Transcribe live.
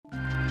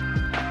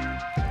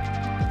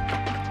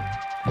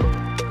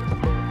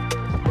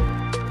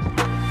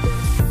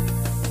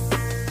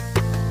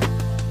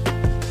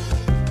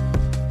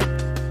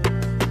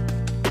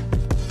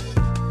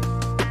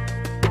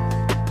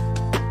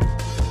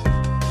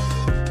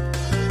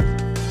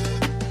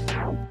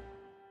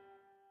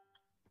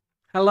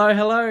Hello,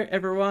 hello,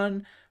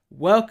 everyone.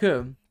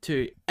 Welcome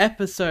to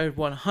episode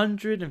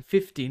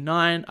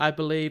 159, I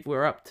believe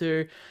we're up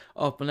to,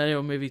 of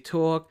Millennial Movie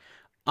Talk.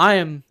 I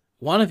am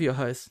one of your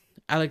hosts,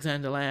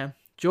 Alexander Lamb,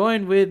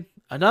 joined with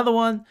another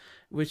one,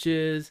 which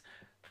is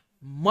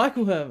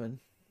Michael Herman.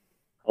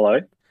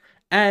 Hello.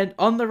 And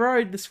on the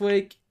road this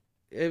week,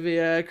 it'll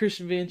be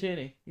Christian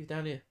Bianchini. He's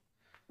down here.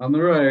 On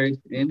the road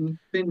in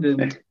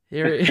Finland.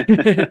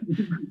 Here,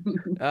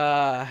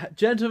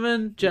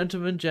 gentlemen,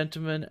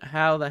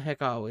 how the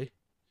heck are we?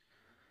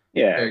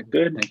 Yeah, Very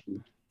good. Thank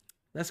you.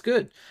 That's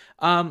good.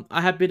 I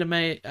have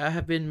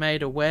been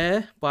made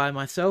aware by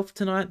myself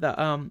tonight that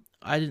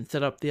I didn't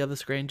set up the other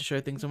screen to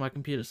show things on my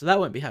computer, so that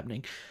won't be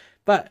happening.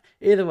 But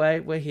either way,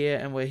 we're here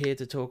and we're here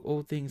to talk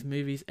all things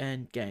movies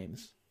and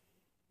games.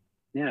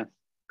 Yeah.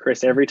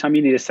 Chris, every time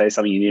you need to say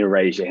something, you need to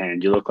raise your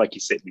hand. You look like you're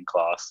sitting in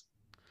class.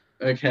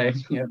 Okay.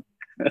 Yeah.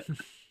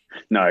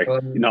 No,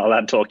 you're not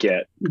allowed to talk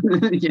yet.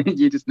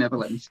 You just never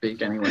let me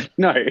speak anyway.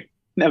 No,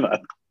 never.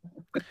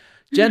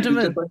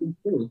 Gentlemen, Just like in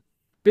school.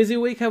 busy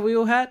week have we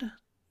all had?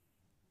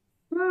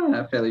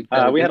 Fairly We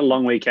had a good.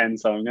 long weekend,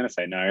 so I'm going to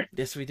say no.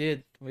 Yes, we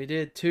did. We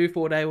did 2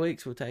 4-day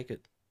weeks. We'll take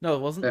it. No, it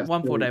wasn't. That's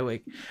One good. 4-day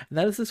week, and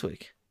that is this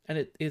week, and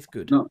it is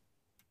good. No.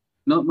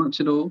 Not much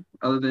at all,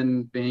 other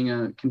than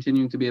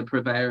continuing to be a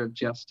purveyor of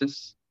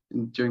justice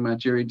during my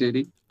jury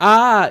duty.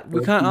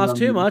 We can't ask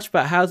too much,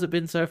 but how's it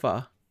been so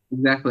far?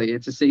 Exactly.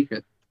 It's a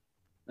secret.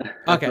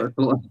 Okay. That's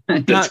all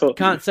I'll say.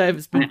 Can't say if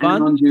it's been I'm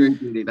fun. on jury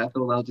duty. That's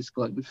all I'll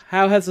disclose.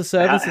 How has the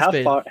service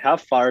been? How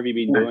far have you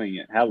been doing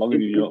it? How long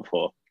have you been doing it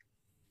for?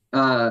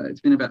 It's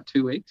been about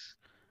 2 weeks.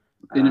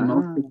 Been in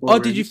multiple Oh,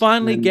 did you forums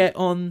finally and- get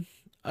on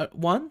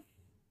one?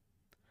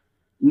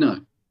 No.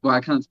 Well,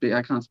 I can't speak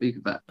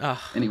of that.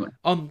 Ah, Anyway.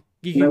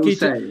 you I will can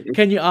say, it's-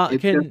 can you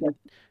it's just like-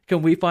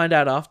 can we find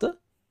out after?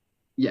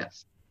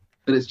 Yes,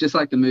 but it's just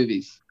like the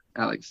movies,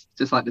 Alex.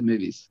 Just like the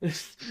movies. Fuck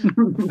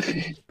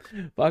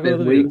all There's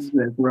the wigs, videos.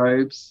 there's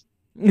robes.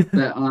 But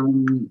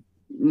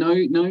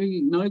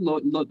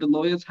the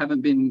lawyers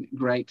haven't been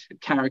great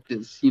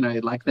characters. You know,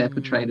 like they're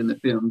portrayed in the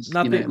films.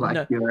 Nothing- you know, like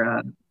no.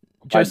 your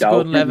Joseph doubt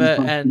Gordon-Levitt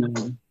Kevin and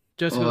Costner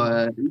Joseph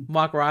or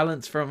Mark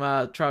Rylance from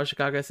Trial of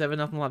Chicago 7.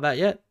 Nothing like that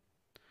yet.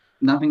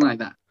 nothing like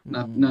that.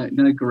 Mm.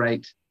 No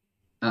great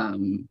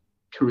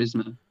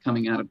charisma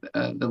coming out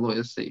of the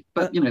lawyer's seat.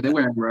 But you know, they're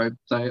wearing robes,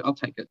 so I'll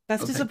take it.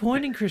 That's I'll take it.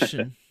 disappointing,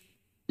 Christian.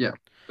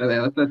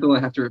 But that's all I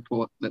have to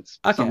report. That's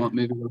Okay. somewhat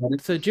movie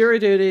related. So jury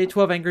duty,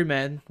 12 Angry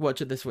Men.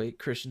 Watch it this week.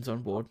 Christian's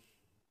on board.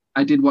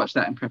 I did watch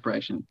that in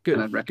preparation, Good,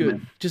 and I'd recommend.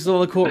 good. Just all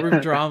the courtroom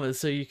dramas,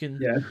 so you can.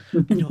 Yeah.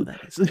 You know what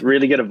that is.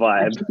 Really get a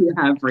vibe. Actually,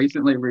 I have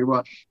recently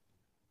rewatched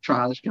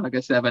Trial of Chicago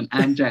 7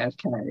 and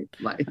JFK.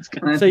 Like it's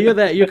kind So you're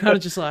there. You're kind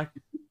of just like,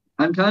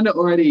 I'm kind of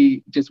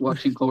already just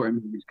watching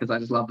courtroom movies because I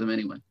just love them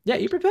anyway. yeah,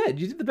 you prepared.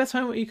 You did the best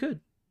homework you could.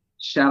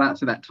 Shout out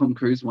to that Tom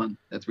Cruise one.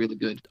 That's really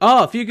good.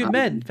 Oh, A Few Good Um,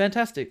 Men.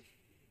 Fantastic.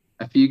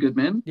 A Few Good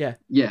Men. Yeah.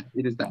 Yeah,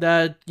 it is that.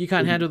 The You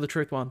Can't Handle the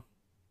Truth one.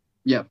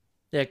 Yeah.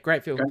 Yeah,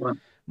 great film. Great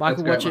one. Michael,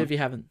 That's a great watch it one. if you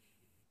haven't.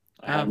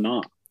 I have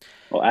not.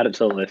 I'll add it to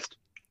the list.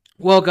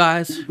 Well,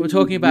 guys, we're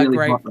talking about Really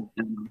great. hot right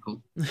now,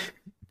 Michael.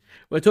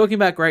 We're talking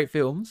about great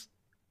films.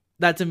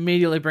 That's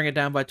immediately bring it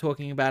down by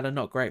talking about a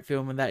not great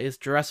film, and that is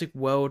Jurassic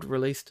World,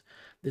 released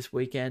this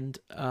weekend.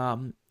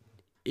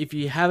 If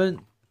you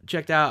haven't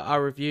checked out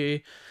our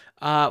review,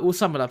 we'll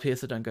sum it up here,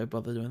 so don't go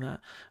bother doing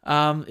that.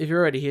 If you're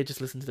already here, just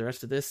listen to the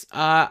rest of this.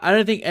 I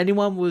don't think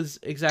anyone was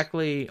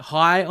exactly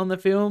high on the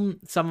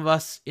film. Some of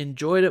us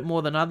enjoyed it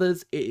more than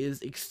others. It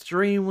is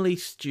extremely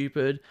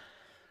stupid.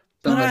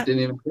 Some of But us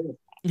didn't even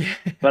see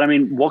it. But I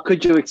mean, what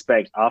could you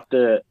expect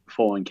after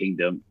Fallen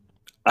Kingdom?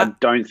 I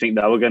don't think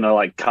they were going to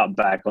like cut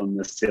back on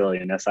the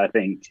silliness. I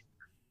think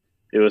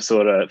it was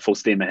sort of full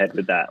steam ahead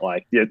with that.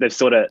 Like, yeah, they've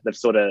sort of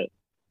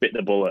bit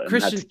the bullet and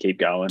Christian, had to keep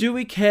going. Do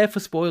we care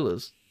for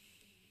spoilers?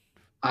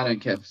 I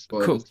don't care for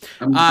spoilers. Cool.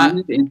 I'm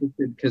just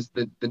interested because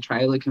the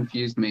trailer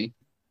confused me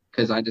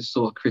because I just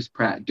saw Chris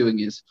Pratt doing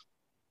his.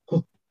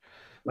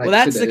 Well,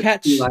 that's the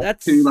catch. Two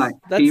That's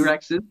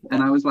T-Rexes,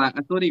 and I was like,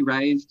 I thought he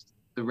raised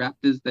the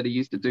raptors that he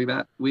used to do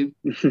that with.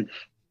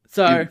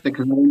 so.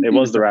 It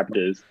was the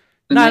Raptors.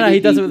 No, he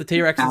does it with the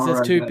T-Rexes.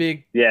 There's two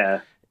big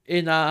Yeah,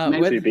 in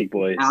Maybe two big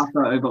boys. alpha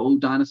over all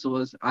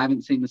dinosaurs. I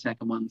haven't seen the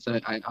second one, so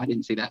I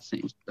didn't see that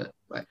scene. But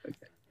like, okay.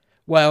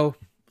 Well,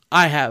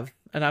 I have,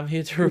 and I'm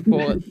here to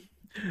report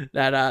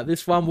that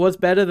this one was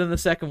better than the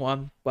second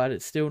one, but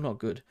it's still not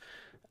good.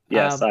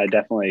 Yes, I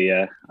definitely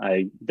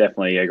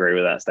agree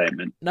with that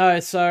statement. No,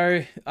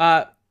 so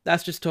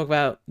that's just talk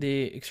about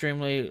the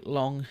extremely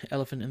long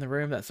elephant in the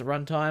room. That's the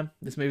runtime.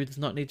 This movie does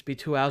not need to be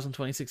 2 hours and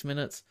 26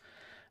 minutes.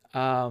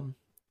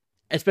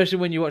 Especially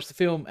when you watch the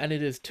film, and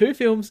it is two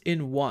films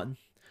in one.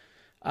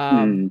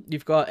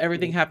 You've got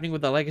everything happening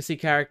with the legacy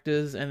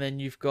characters, and then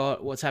you've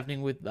got what's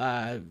happening with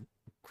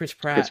Chris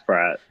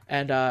Pratt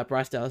and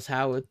Bryce Dallas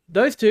Howard.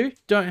 Those two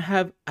don't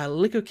have a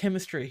lick of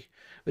chemistry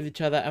with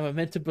each other, and we're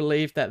meant to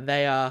believe that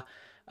they are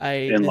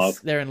In love.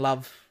 They're in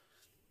love.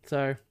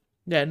 So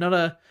yeah,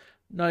 not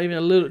Not even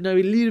a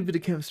little bit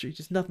of chemistry,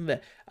 just nothing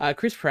there.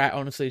 Chris Pratt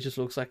honestly just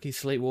looks like he's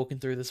sleepwalking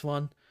through this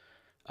one.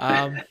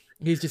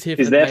 He's just here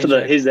for He's the there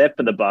paycheck. he's there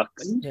for the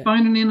bucks. He's Yeah.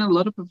 phoning in a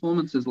lot of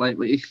performances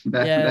lately.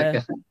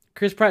 That guy.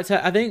 Chris Pratt's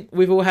I think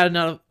we've all had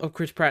enough of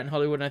Chris Pratt in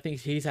Hollywood, and I think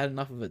he's had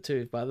enough of it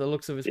too, by the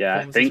looks of his Yeah,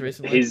 I performances think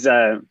recently.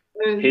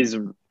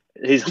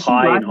 his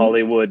high in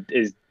Hollywood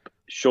is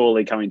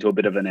surely coming to a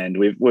bit of an end.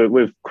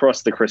 We've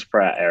crossed the Chris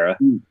Pratt era.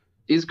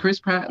 Is Chris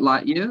Pratt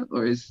Lightyear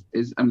or is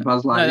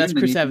Buzz Lightyear? No, that's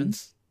Chris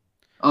Evans.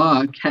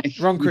 Oh, okay.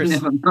 Wrong Chris.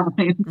 Never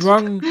mind.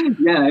 Wrong.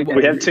 Yeah, okay.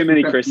 We have too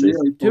many Chris's.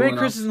 Too many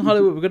Chris's in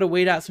Hollywood. We've got to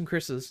weed out some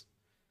Chris's.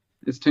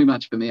 It's too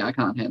much for me. I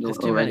can't handle There's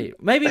it too already. many.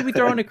 Maybe we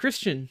throw in a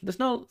Christian. There's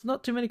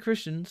not too many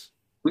Christians.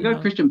 We got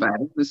No. Christian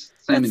Bale. The same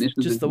That's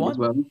initials just as the him one. as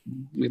well.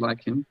 We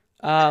like him.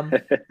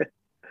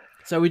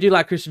 So we do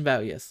like Christian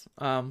Bale, yes.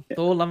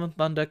 Thor: Love and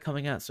Thunder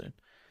coming out soon.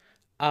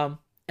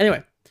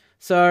 Anyway,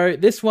 so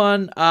this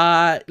one,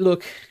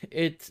 look,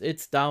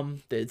 it's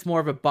dumb. It's more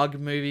of a bug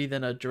movie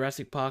than a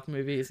Jurassic Park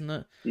movie, isn't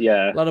it?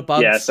 Yeah. A lot of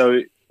bugs. Yeah,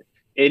 so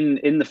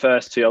in the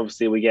first two,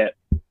 obviously we get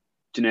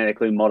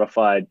genetically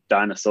modified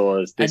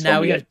dinosaurs. This And now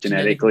one we we get have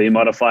genetically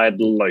modified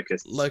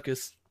locusts.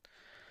 Locusts.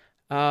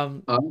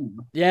 Oh,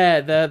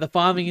 Yeah, the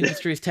farming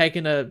industry has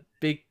taken a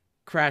big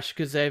crash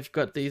because they've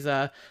got these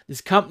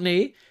this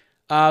company,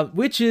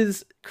 which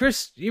is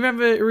Chris. You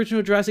remember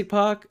original Jurassic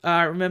Park?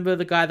 Remember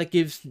the guy that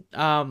gives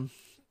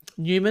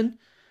Newman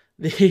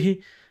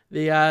the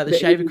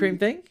shaving cream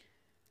thing?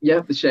 yeah,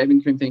 the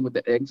shaving cream thing with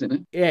the eggs in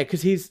it. Yeah,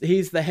 because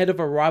he's the head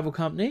of a rival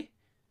company.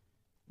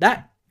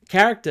 That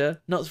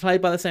character, not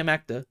played by the same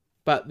actor,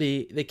 but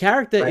the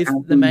character Like is the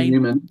Anthony main.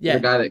 Newman, yeah. the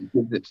guy that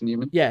gives it to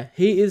Newman. Yeah,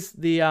 he is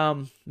the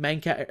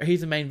main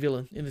he's the main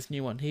villain in this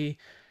new one. He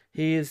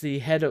is the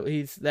head of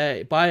he's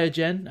the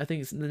Biogen, I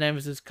think it's the name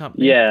of his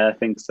company. Yeah, I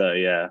think so,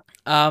 yeah.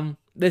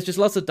 There's just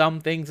lots of dumb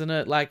things in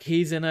it. Like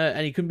he's in it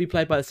and he couldn't be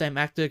played by the same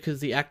actor because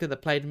the actor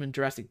that played him in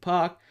Jurassic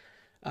Park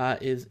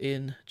is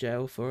in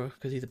jail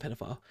because he's a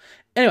pedophile.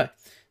 Anyway,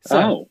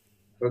 so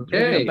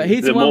Okay. but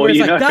he's the The one more where it's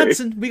you like know.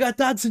 Dodson, we got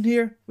Dodson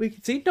here. We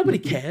can see nobody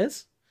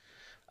cares.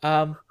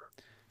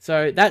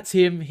 So that's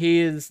him. He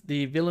is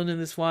the villain in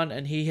this one,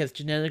 and he has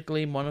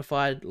genetically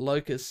modified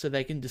locusts so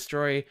they can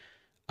destroy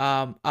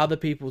other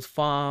people's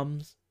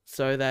farms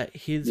so that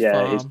his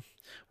farm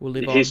will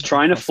live on. He's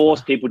trying to and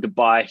force prosper. people to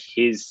buy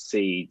his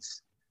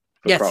seeds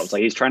for Yes. crops.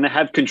 Like he's trying to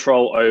have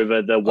control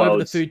over the over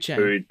world's the food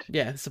chain.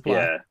 Yeah, supply.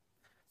 Yeah.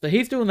 So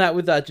he's doing that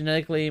with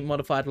genetically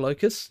modified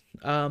locusts.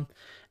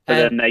 But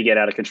And then they get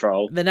out of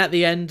control. then at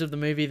the end of the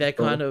movie, they're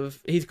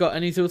he's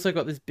also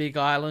got this big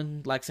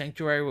island, like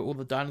sanctuary, where all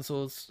the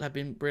dinosaurs have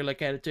been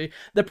relocated to.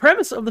 The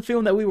premise of the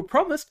film that we were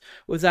promised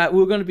was that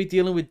we were going to be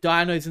dealing with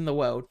dinos in the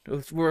world.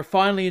 We're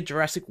finally in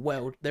Jurassic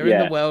World. They're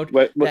in the world.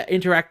 They're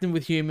interacting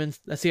with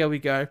humans. Let's see how we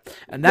go.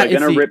 And that we're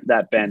going to rip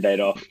that Band-Aid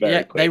off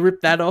very quick. They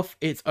rip that off.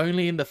 It's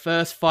only in the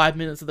first 5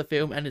 minutes of the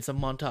film, and it's a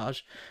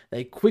montage.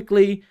 They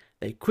quickly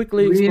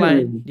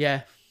explain.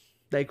 Yeah.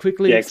 They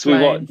quickly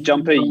explain.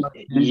 Jump a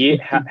year.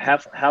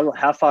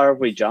 How far have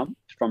we jumped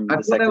from I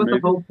the thought that second was movie?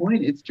 the whole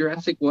point. It's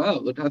Jurassic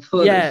World. I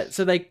thought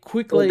So they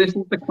quickly. this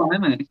is the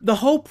climax. The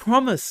whole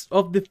promise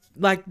of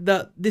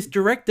this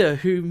director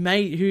who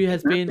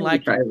has been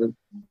like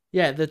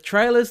the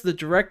trailers, the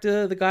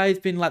director, the guy who's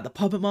been like the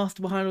puppet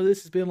master behind all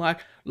this has been like,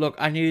 look,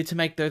 I needed to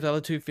make those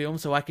other two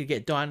films so I could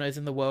get dinos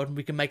in the world and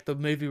we can make the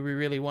movie we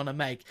really want to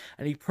make.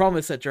 And he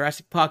promised that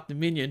Jurassic Park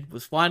Dominion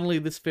was finally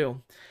this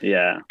film.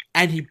 Yeah.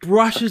 And he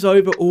brushes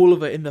over all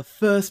of it in the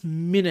first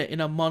minute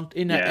in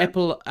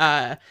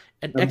an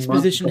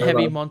exposition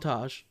heavy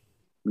montage.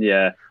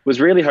 Yeah.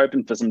 Was really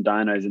hoping for some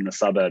dinos in the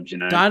suburbs, you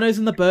know. Dinos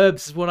in the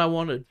burbs is what I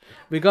wanted.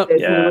 We got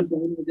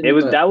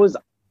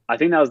I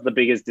think that was the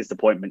biggest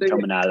disappointment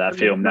coming out of that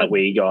film, that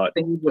we got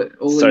so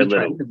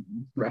little.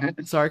 Right?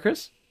 Sorry,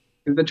 Chris?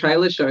 The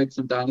trailer showed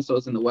some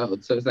dinosaurs in the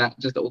world, so is that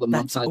just all the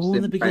That's montages all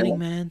in the beginning,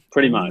 trailer? man.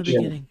 Pretty All in much. the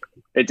beginning.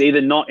 It's either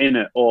not in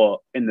it or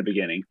in the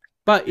beginning.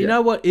 But you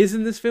know what is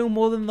in this film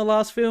more than the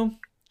last film?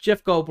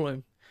 Jeff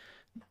Goldblum.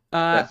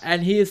 Yes.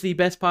 And he is the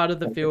best part of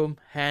the film,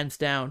 hands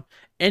down.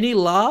 Any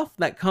laugh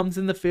that comes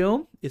in the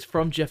film is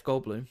from Jeff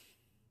Goldblum.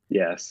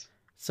 Yes.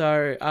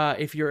 So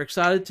if you're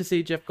excited to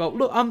see Jeff Goldblum...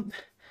 Look,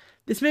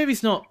 this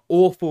movie's not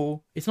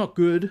awful. It's not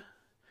good.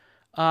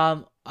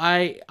 I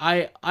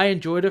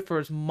enjoyed it for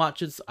as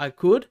much as I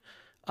could.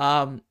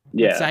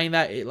 Saying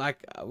that,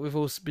 we've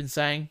all been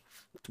saying,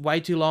 it's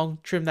way too long.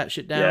 Trim that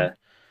shit down.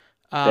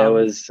 Yeah. There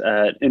was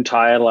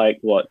entire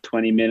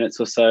 20 minutes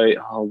or so.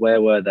 Oh, where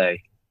were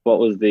they? What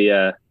was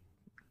the?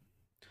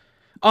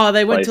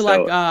 They went to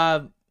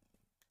place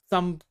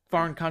some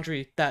foreign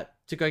country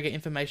to go get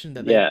information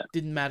that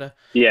didn't matter.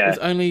 Yeah.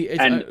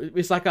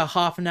 It's like a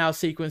half an hour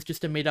sequence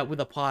just to meet up with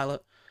a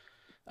pilot.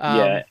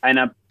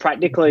 And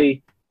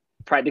practically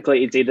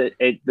it's either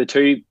the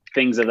two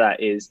things of that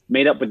is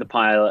meet up with the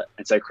pilot,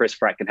 and so Chris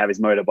Pratt can have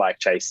his motorbike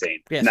chase scene,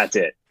 and that's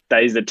it.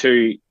 That is the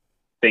two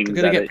things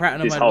that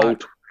this whole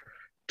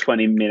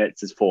 20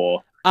 minutes is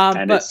for.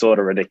 and but it's sort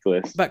of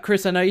ridiculous. but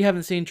Chris, I know you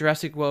haven't seen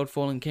Jurassic World: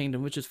 Fallen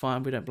Kingdom, which is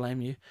fine. We don't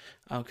blame you,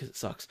 because it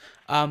sucks.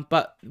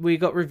 But we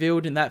got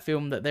revealed in that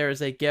film that there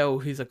is a girl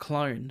who's a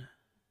clone,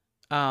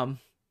 and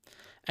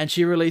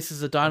she releases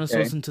the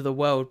dinosaurs into the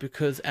world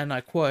because, and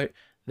I quote,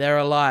 "They're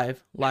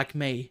alive like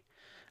me."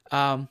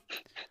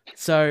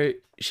 So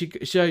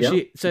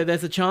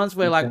there's a chance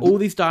where like all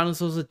these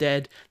dinosaurs are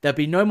dead. There'll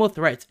be no more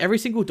threats. Every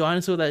single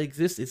dinosaur that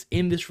exists is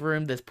in this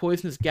room. There's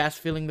poisonous gas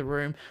filling the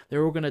room.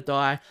 They're all gonna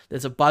die.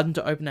 There's a button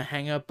to open a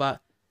hangar,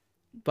 but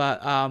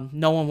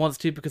no one wants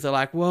to because they're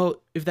like,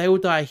 well, if they all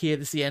die here,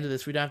 this is the end of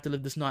this. We don't have to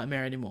live this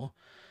nightmare anymore.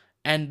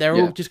 And they're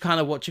all just kind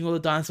of watching all the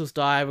dinosaurs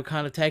die. We're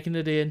kind of taking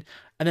it in,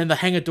 and then the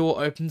hangar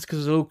door opens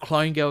because the little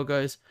clone girl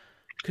goes,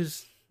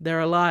 because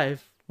they're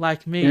alive.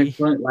 Like me.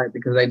 Yeah, like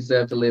because they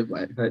deserve to live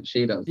like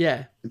she does.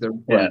 Yeah.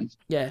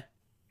 Yeah.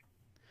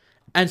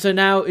 And so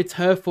now it's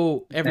her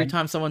fault every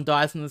time someone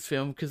dies in this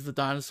film because the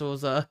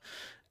dinosaurs are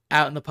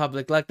out in the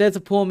public. Like there's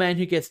a poor man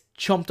who gets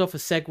chomped off a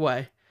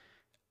Segway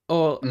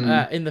or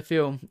in the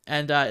film,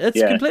 and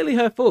it's completely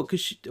her fault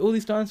because all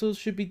these dinosaurs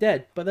should be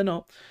dead, but they're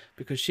not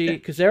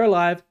because they're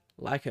alive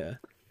like her.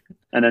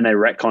 And then they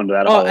retconned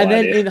that whole and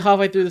then idea.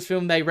 halfway through this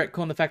film they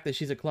retcon the fact that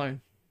she's a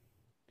clone.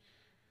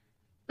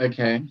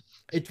 Okay.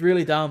 It's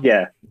really dumb.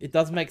 Yeah. It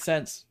doesn't make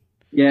sense.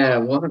 Yeah,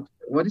 what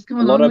is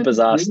going on? A lot of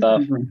bizarre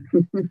stuff.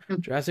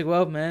 Jurassic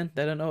World, man.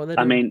 They don't know what they're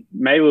doing. I mean,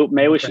 maybe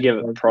we should give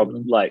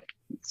it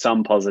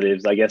some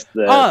positives. I guess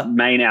the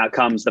main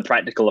outcomes, the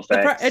practical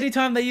effects.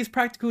 Anytime they use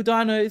practical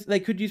dinos, they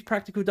could use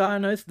practical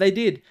dinos. They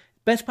did.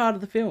 Best part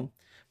of the film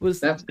was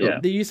the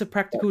use of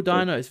practical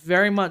dinos.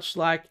 Very much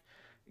like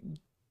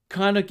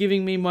kind of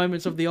giving me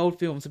moments of the old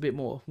films a bit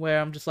more, where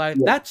I'm just like,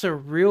 that's a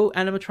real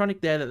animatronic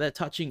there that they're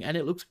touching, and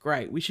it looks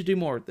great. We should do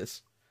more of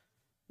this.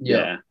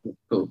 Yeah.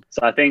 Cool.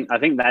 So I think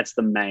that's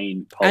the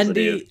main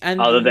positive,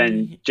 other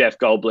than Jeff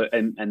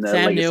Goldblum and the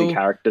Sam legacy Neill,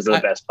 characters are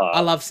the best part.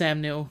 I love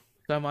Sam Neill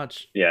so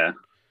much. Yeah.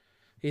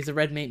 He's a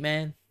red meat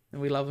man,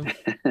 and we love him.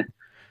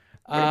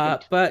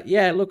 But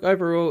yeah, look,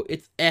 overall,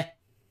 it's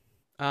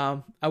I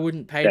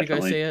wouldn't pay to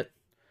go see it.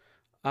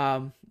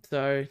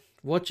 So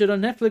watch it on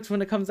Netflix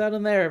when it comes out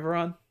on there,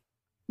 everyone.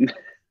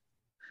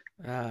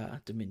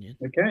 Dominion.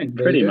 Okay.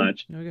 Pretty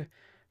much. Okay.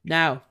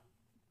 Now,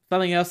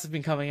 something else has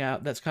been coming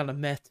out that's kind of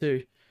meh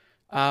too,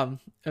 over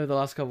the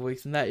last couple of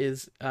weeks, and that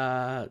is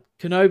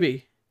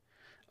Kenobi.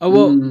 Oh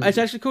well, it's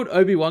actually called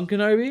Obi-Wan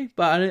Kenobi,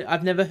 but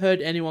I've never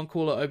heard anyone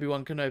call it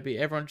Obi-Wan Kenobi.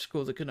 Everyone just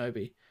calls it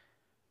Kenobi.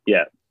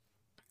 Yeah.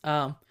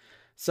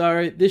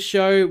 So this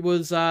show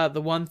was the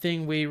one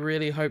thing we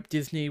really hoped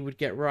Disney would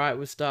get right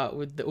with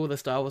all the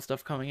Star Wars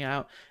stuff coming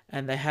out,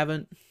 and they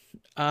haven't.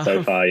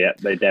 So far, yeah,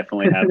 they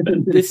definitely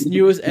haven't. This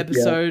newest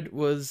episode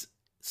was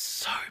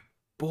so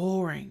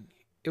boring.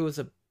 It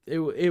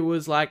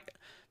was like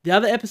the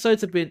other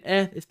episodes have been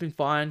it's been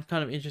fine,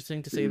 kind of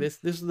interesting to see this.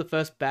 This was the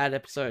first bad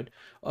episode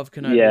of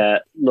Kenobi. Yeah,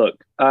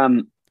 look,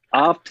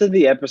 after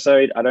the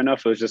episode, I don't know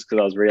if it was just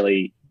because I was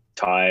really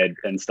tired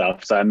and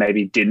stuff, so I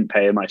maybe didn't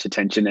pay much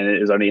attention, and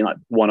it was only like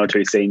one or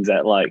two scenes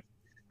that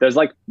there's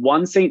like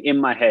one scene in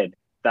my head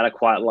that I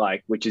quite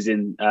like, which is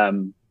in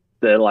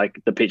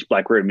the pitch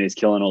black room is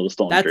killing all the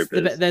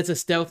stormtroopers. There's a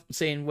stealth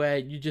scene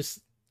where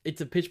it's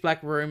a pitch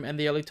black room, and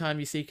the only time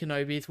you see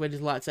Kenobi is when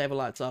his lightsaber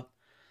lights up.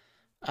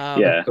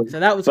 So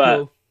that was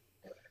cool.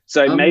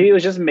 So maybe it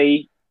was just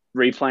me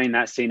replaying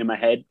that scene in my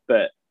head,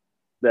 but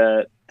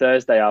the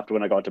Thursday after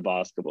when I got to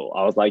basketball,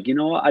 I was like, you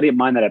know what? I didn't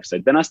mind that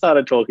episode. Then I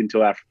started talking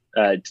to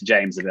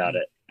James about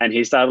it, and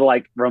he started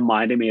like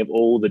reminding me of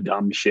all the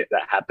dumb shit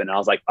that happened. I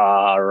was like,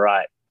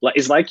 right. Like,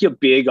 it's like your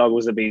beer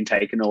goggles are being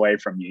taken away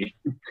from you.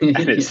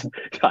 And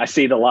I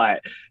see the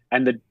light.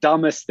 And the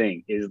dumbest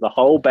thing is the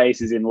whole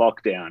base is in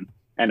lockdown,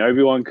 and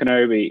Obi-Wan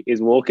Kenobi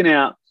is walking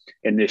out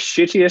in the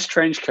shittiest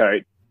trench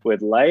coat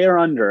with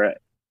Leia under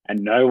it,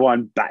 and no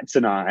one bats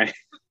an eye.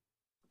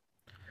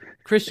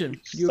 Christian,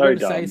 you were going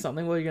to say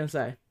something. What are you going to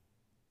say?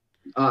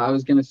 I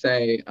was going to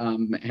say,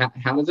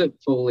 how does it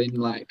fall in?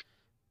 Like,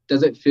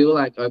 does it feel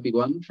like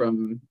Obi-Wan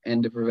from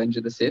End of Revenge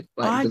of the Sith?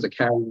 Like, does it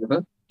carry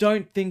over?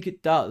 Don't think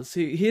it does.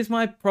 Here's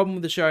my problem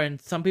with the show,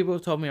 and some people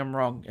have told me I'm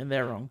wrong, and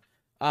they're wrong.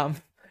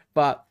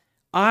 But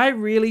I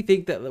really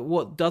think that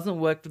what doesn't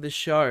work for the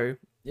show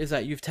is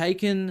that you've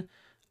taken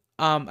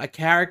a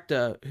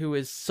character who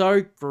is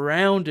so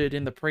grounded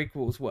in the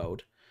prequels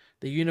world,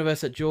 the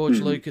universe that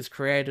George Lucas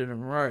created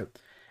and wrote,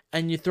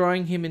 and you're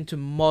throwing him into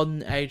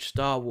modern age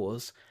Star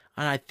Wars,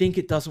 and I think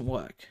it doesn't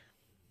work.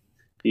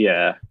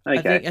 Yeah.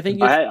 Okay. I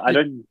think I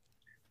don't.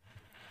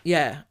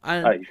 Yeah.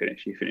 You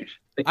finish.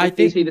 I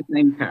think he's the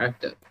same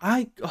character.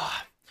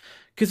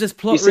 Because there's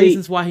plot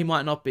reasons why he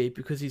might not be.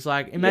 Because he's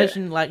like,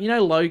 imagine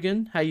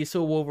Logan, how you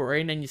saw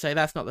Wolverine, and you say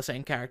that's not the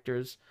same character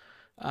as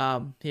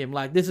him.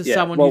 Like, this is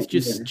someone who's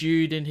just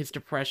stewed in his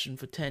depression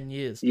for 10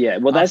 years. Yeah.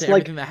 Well, that's like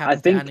everything that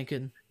happened to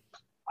Anakin.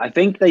 I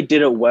think they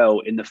did it well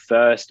in the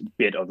first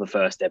bit of the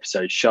first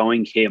episode,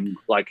 showing him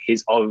like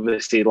he's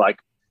obviously like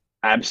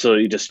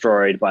absolutely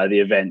destroyed by the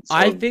events.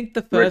 I think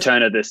the first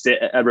Return of the Sith,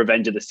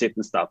 Revenge of the Sith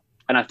and stuff.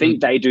 And I think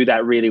they do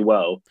that really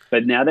well.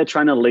 But now they're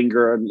trying to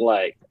linger on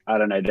like I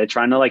don't know. They're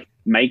trying to like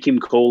make him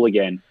cool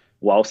again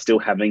while still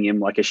having him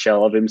like a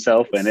shell of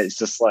himself, and it's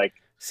just like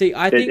See,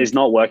 I think it's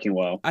not working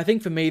well. I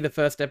think for me, the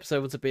first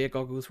episode was a beer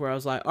goggles where I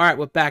was like, all right,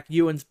 we're back.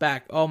 Ewan's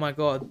back. Oh my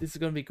God, this is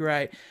going to be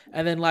great.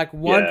 And then like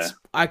once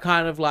I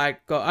kind of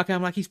like got, okay,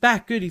 I'm like, he's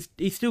back. Good.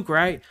 He's still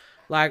great.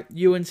 Like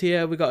Ewan's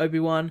here. We got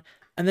Obi-Wan.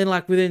 And then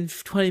like within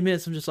 20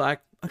 minutes, I'm just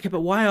like, okay,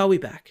 but why are we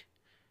back?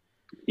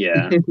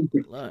 Yeah.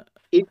 Like,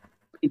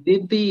 It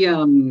did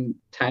the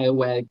tail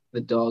wag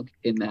the dog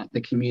in that the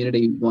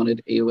community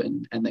wanted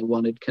Ewan and they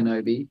wanted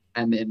Kenobi,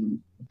 and then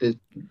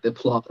the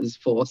plot is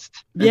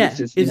forced. And yeah,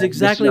 it's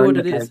exactly what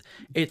it is.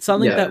 It's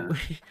something that the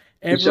show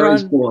is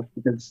everyone, forced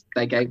because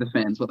they gave the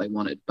fans what they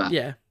wanted. But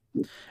yeah,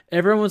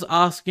 everyone was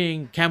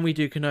asking, can we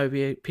do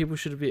Kenobi? People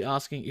should be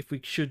asking if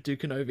we should do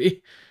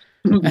Kenobi.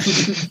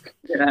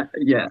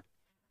 yeah.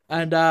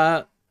 And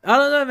I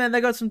don't know, man.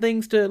 They got some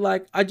things to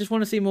like. I just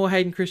want to see more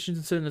Hayden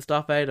Christensen as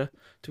Darth Vader.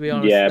 To be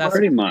honest, Yeah,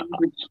 pretty much.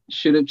 Which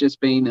should have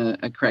just been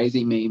a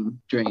crazy meme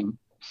dream.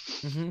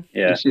 Mm-hmm.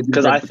 Yeah,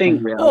 because I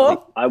think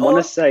I want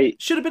to say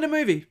should have been a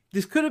movie.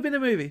 This could have been a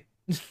movie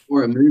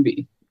or a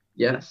movie.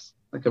 Yes,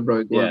 like a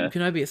Rogue One.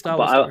 Kenobi, a Star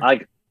Wars.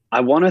 But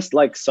I want to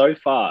like so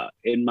far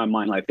in my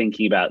mind, like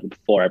thinking about the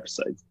 4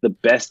 episodes, the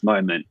best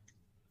moment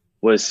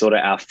was sort of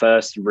our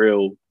first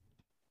real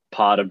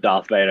part of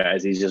Darth Vader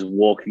as he's just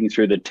walking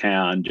through the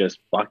town, just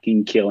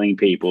fucking killing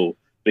people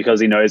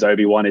because he knows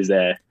Obi-Wan is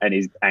there and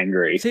he's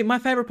angry. See, my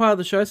favorite part of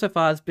the show so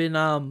far has been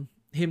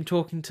him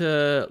talking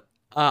to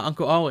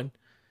Uncle Owen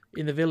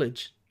in the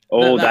village.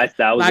 Oh, that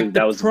was like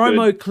that was the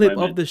promo a good clip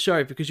moment of the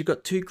show, because you've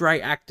got 2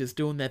 great actors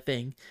doing their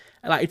thing.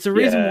 Like it's the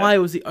reason why it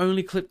was the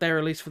only clip they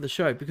released for the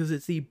show, because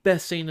it's the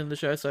best scene in the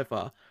show so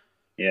far.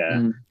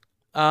 Yeah.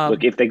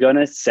 Look, if they're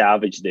gonna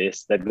salvage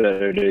this, they've got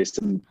to do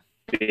some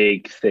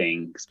big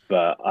things,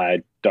 but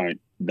I don't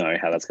know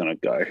how that's gonna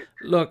go.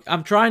 Look,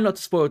 I'm trying not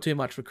to spoil too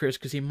much for Chris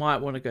because he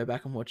might want to go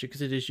back and watch it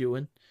because it is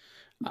Ewan.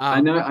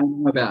 I know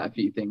about a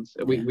few things.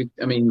 I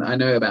mean, I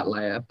know about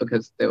Leia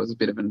because there was a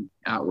bit of an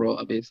outroar,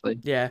 obviously.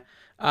 Yeah,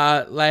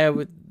 Leia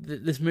with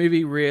this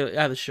movie really,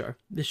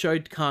 the show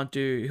can't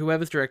do.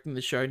 Whoever's directing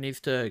the show needs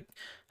to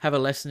have a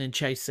lesson in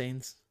chase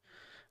scenes.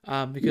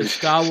 Because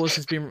Star Wars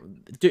has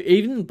been,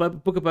 even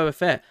Book of Boba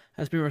Fett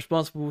has been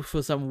responsible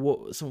for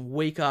some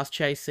weak ass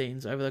chase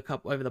scenes over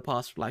the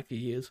past like few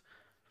years.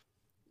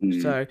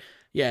 So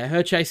yeah,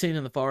 her chase scene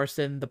in the forest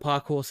and the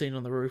parkour scene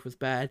on the roof was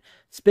bad.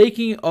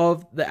 Speaking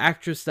of the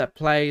actress that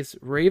plays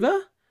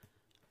Reva,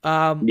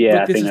 I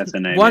think that's her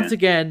name. Once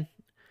again,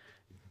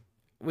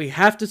 we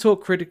have to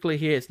talk critically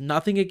here. It's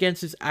nothing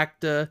against this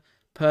actor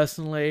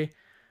personally.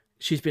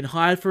 She's been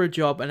hired for a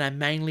job, and I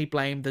mainly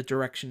blame the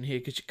direction here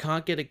because you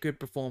can't get a good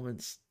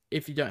performance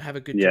if you don't have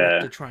a good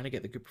director trying to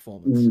get the good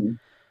performance.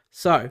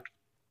 So,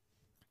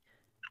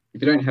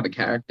 if you don't have a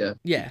character,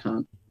 you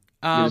can't.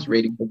 You're just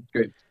reading the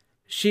script.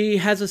 She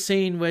has a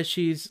scene where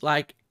she's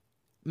like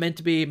meant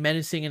to be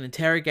menacing and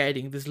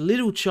interrogating this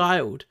little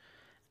child,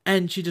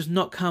 and she does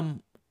not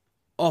come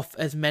off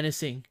as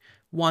menacing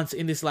once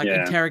in this like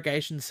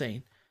interrogation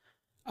scene.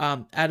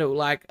 At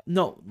all, I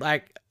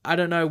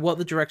don't know what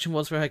the direction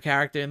was for her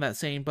character in that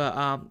scene,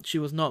 but she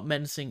was not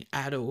menacing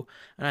at all,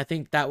 and I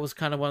think that was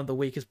kind of one of the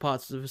weakest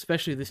parts of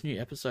especially this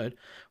new episode,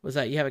 was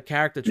that you have a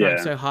character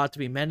trying so hard to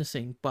be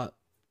menacing, but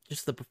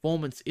just the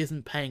performance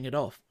isn't paying it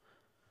off.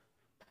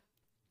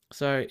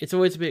 So it's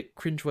always a bit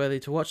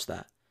cringeworthy to watch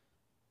that.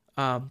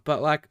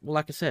 But like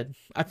I said,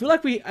 I feel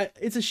like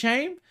it's a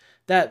shame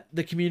that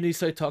the community is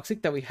so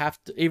toxic that we have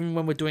to, even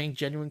when we're doing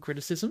genuine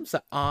criticisms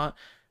that aren't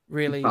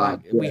really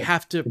we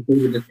have to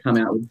just come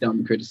out with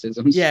dumb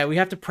criticisms. Yeah, we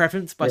have to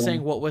preference by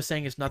saying what we're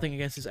saying is nothing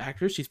against this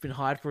actress. She's been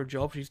hired for a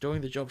job. She's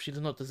doing the job. She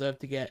does not deserve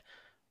to get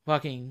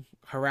fucking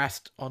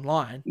harassed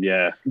online.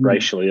 Yeah,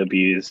 racially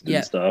abused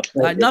and stuff.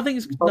 Like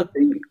nothing's.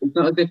 It's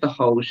not as if the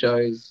whole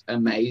show's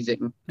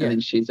amazing and then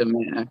she's a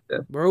meh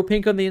actor. We're all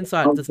pink on the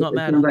inside. It does not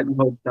matter. Like the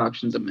whole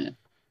production's a meh.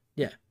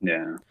 Yeah.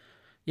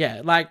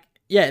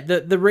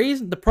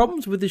 The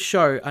problems with this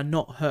show are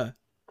not her.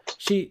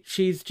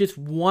 She's just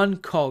one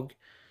cog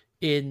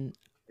in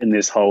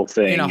this whole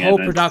thing, in a whole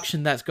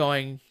production that's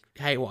going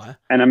haywire.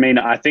 And I mean,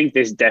 I think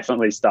this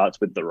definitely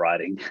starts with the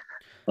writing.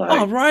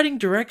 Writing,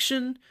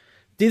 direction,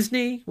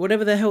 Disney,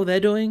 whatever the hell they're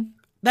doing.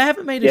 They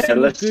haven't made a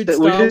single good Star Wars.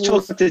 We're just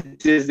talking to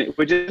Disney.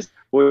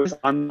 We're just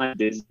unlike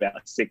this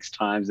about 6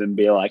 times and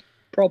be like,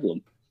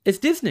 problem. It's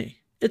Disney.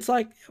 It's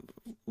like,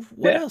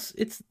 what else?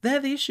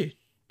 They're the issue.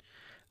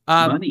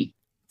 Money.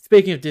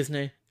 Speaking of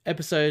Disney,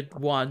 episode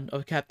 1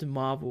 of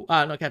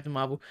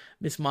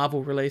Miss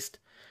Marvel released.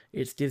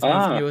 It's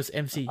Disney's newest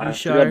MCU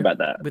show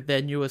with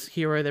their newest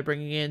hero they're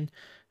bringing in,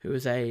 who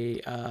is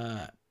a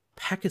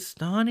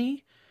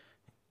Pakistani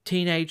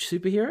teenage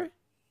superhero.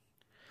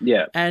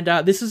 Yeah. And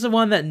this is the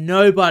one that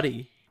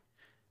nobody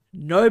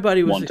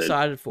was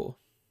excited for.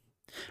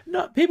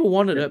 No, people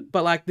wanted it,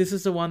 but like this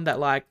is the one that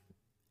like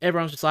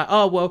everyone's just like,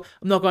 oh well,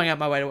 I'm not going out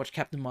my way to watch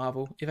Captain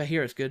Marvel. If I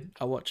hear it's good,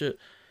 I'll watch it.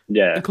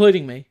 Yeah.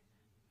 Including me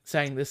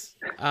saying this.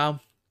 I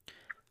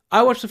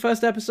watched the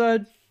first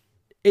episode.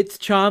 It's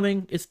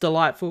charming. It's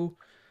delightful.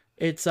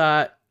 It's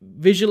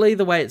visually,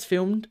 the way it's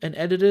filmed and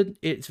edited,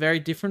 it's very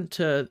different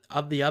to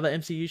the other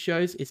MCU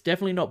shows. It's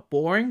definitely not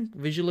boring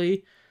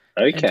visually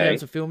in Okay.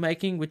 terms of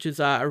filmmaking, which is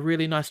a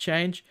really nice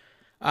change.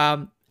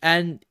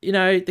 And you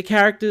know, the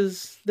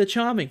characters, they're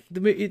charming.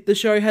 The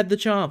show had the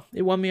charm.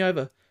 It won me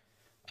over.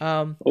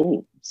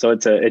 Oh, so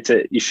it's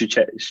a you should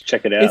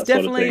check it out. It's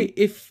definitely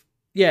sort of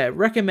thing.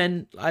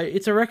 recommend.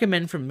 It's a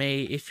recommend from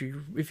me. If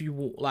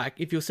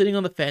you're sitting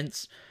on the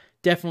fence,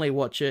 definitely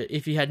watch it.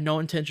 If you had no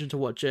intention to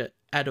watch it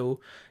at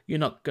all, you're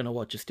not gonna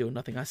watch it. Still,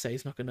 nothing I say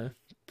is not gonna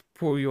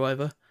pull you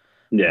over.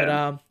 Yeah.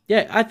 But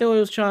yeah, I thought it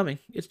was charming.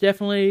 It's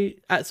definitely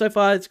so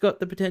far it's got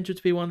the potential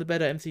to be one of the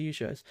better MCU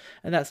shows,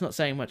 and that's not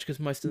saying much because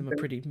most of them are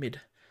pretty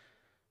mid.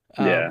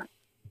 Yeah.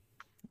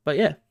 But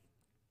yeah.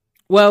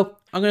 Well,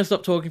 I'm gonna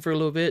stop talking for a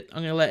little bit.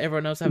 I'm gonna let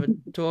everyone else have a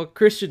talk.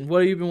 Christian,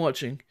 what have you been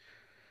watching?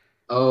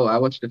 Oh, I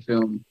watched a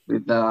film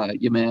with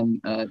your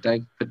man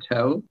Dave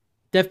Patel.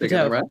 Dev Did I get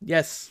Patel. that right?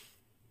 Yes.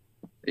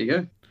 There you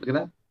go. Look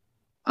at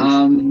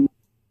that.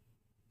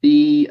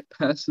 The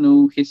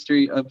Personal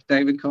History of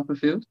David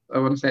Copperfield, I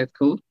want to say it's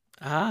called.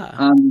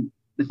 Ah.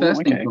 The first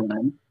okay. thing to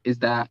learn is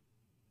that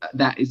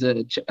is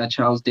a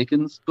Charles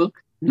Dickens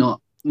book,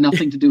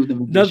 nothing to do with the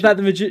magician. Not about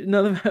the magician.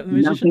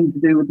 Nothing to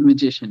do with the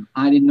magician.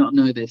 I did not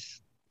know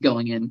this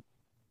going in,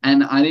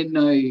 and I didn't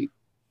know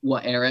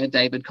what era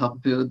David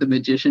Copperfield the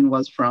magician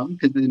was from,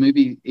 because the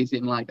movie is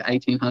in like the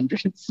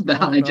 1800s.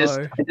 But I just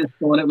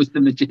thought it was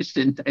the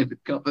magician David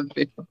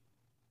Copperfield.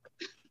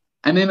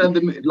 And then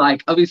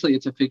obviously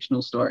it's a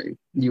fictional story,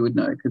 you would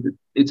know, because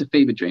it's a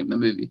fever dream, the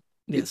movie.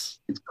 Yes.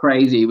 It's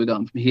crazy. We're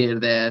going from here to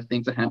there.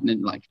 Things are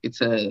happening. Like it's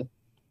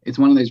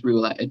one of those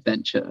real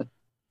adventure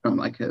from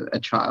like a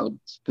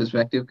child's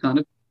perspective, kind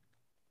of.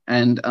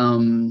 And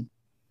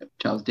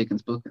Charles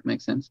Dickens book, that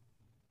makes sense.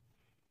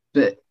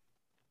 But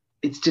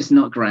it's just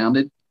not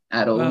grounded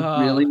at all,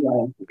 really.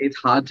 Like, it's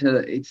hard to.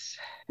 It's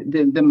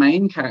the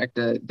main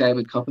character,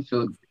 David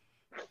Copperfield,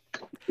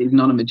 is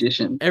not a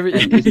magician. Which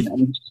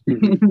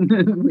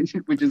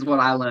is what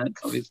I learned,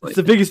 obviously. It's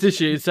the biggest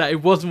issue is that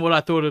it wasn't what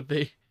I thought it'd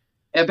be.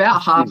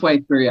 About halfway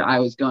through, I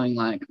was going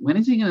like, when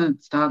is he going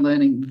to start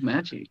learning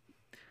magic?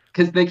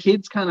 Because the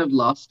kid's kind of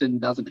lost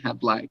and doesn't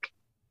have like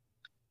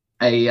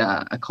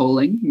a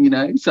calling, you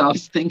know? So I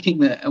was thinking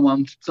that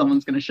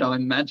someone's going to show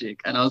him magic,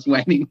 and I was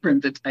waiting for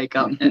him to take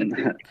up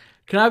magic.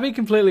 Can I be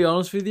completely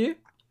honest with you?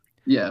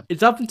 Yeah.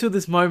 It's up until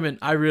this moment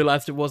I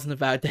realized it wasn't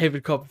about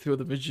David Copperfield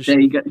the magician.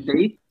 There you go.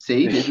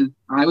 See,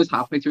 I was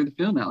halfway through the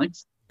film,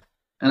 Alex.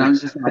 And I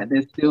was just like,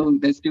 there's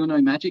still no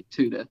magic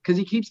tutor. Because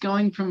he keeps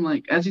going from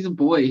like, as he's a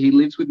boy, he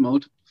lives with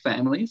multiple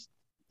families.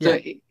 So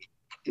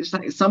it's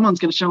like someone's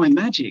going to show him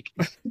magic.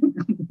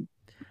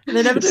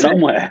 They never do.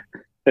 Somewhere.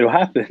 It'll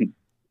happen.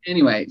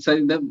 Anyway, so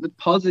the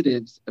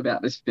positives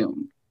about this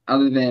film,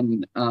 other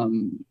than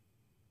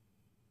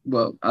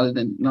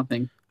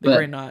nothing. The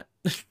Green Knight.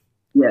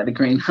 Yeah, the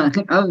Green Knight.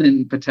 Other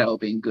than Patel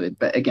being good,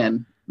 but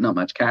again, not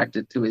much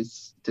character to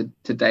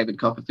David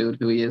Copperfield,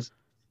 who he is.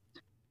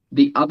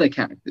 The other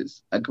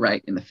characters are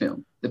great in the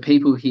film. The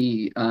people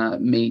he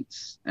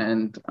meets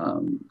and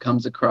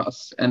comes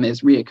across, and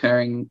there's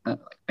reoccurring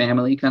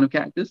family kind of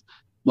characters.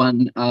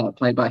 One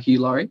played by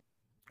Hugh Laurie,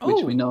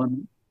 which we know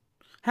him.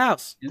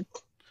 House.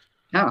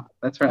 Yeah,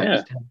 that's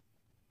right.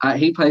 Yeah.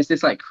 He plays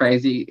this like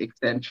crazy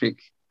eccentric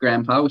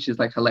grandpa, which is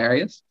like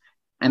hilarious.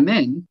 And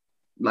then,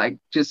 like,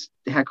 just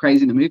how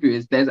crazy the movie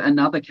is, there's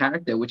another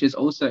character which is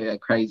also a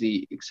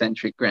crazy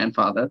eccentric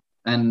grandfather,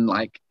 and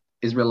like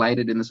is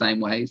related in the same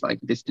ways, like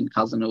distant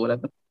cousin or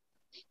whatever.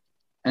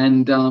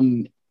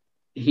 And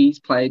he's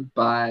played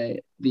by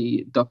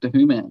the Doctor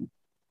Who man,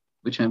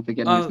 which I'm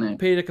forgetting his name.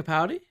 Peter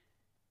Capaldi?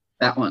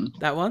 That one.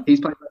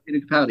 He's played by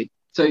Peter Capaldi.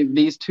 So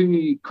these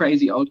two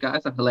crazy old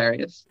guys are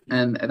hilarious,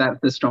 and that's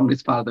the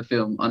strongest part of the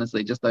film,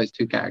 honestly, just those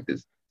two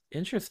characters.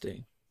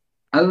 Interesting.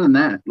 Other than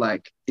that,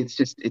 like, it's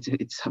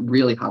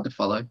really hard to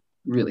follow.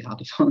 Really hard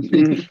to follow.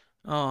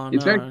 Oh,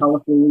 it's very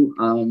colorful,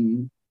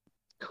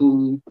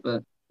 cool,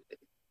 but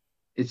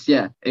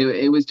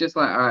it was just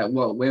like, all right,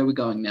 well, where are we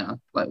going now?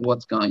 Like,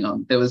 what's going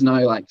on? There was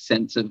no like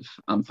sense of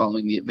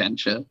following the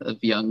adventure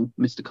of young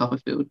Mr.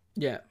 Copperfield.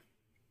 Yeah.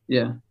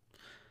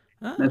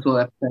 That's all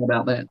I have to say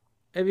about that.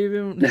 Have you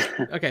been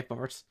okay,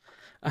 Boris?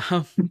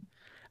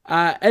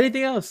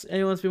 Anything else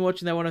anyone's been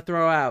watching they want to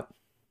throw out?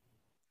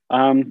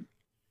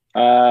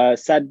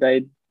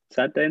 Saturday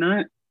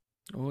night.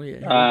 Oh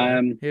yeah.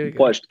 Here we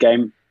go. Watched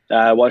Game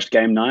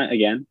Night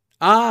again.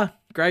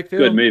 Great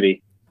film. Good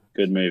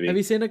movie. Have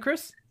you seen it,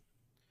 Chris?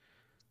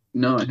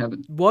 No, I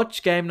haven't.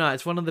 Watch Game Night.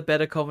 It's one of the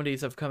better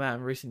comedies that have come out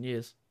in recent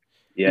years.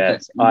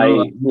 Yes,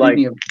 okay.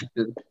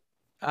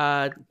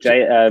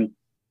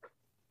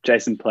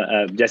 Jesse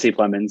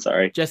Plemons.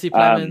 Sorry, Jesse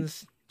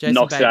Plemons. Jason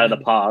knocks Bateman. it out of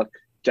the park.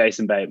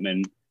 Jason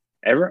Bateman.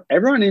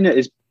 Everyone in it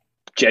is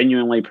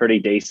genuinely pretty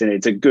decent.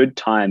 It's a good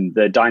time.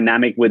 The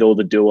dynamic with all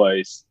the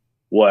duos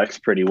works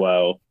pretty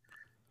well.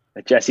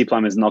 Jesse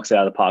Plemons knocks it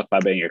out of the park by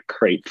being a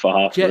creep for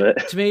half of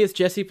it. To me, it's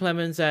Jesse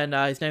Plemons, and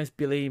his name's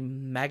Billy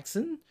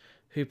Magson,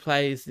 who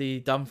plays the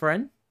dumb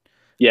friend.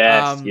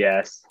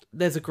 Yes.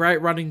 There's a great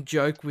running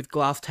joke with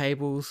glass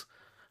tables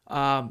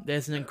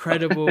There's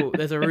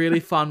a really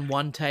fun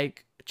one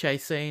take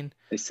chase scene.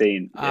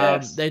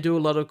 Yes. They do a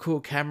lot of cool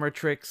camera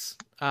tricks.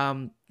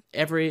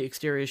 Every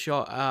exterior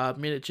shot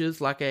miniatures,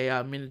 like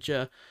a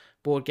miniature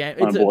board game.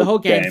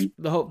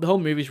 The whole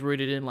movie's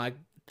rooted in like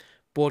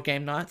board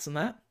game nights and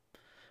that.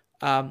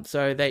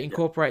 So they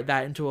incorporate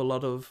that into a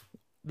lot of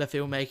the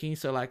filmmaking.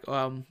 So like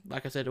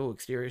I said, all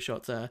exterior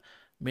shots are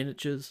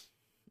miniatures.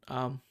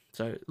 So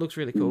it looks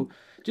really cool.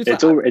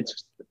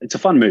 It's a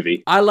fun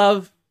movie. I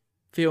love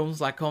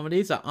films like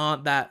comedies that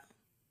aren't that.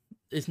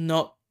 It's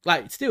not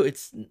like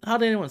it's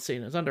hardly anyone's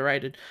seen it. It's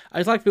underrated. I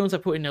just like films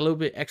that put in a little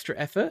bit extra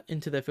effort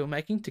into their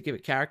filmmaking to give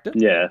it character.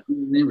 Yeah, I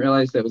didn't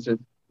realize there was an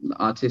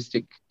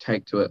artistic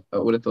take to it. I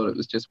would have thought it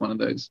was just one of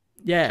those.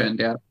 Yeah,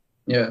 turned out.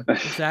 Yeah,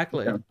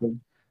 exactly.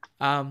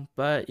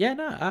 But yeah,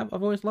 no,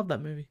 I've always loved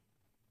that movie.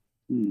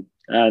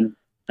 And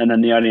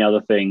then the only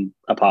other thing,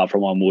 apart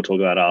from one we'll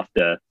talk about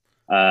after,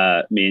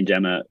 me and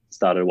Gemma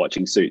started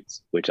watching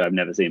Suits, which I've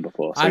never seen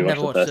before. So I've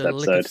never watched a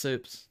lick of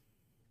Soups.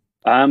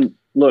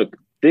 Look,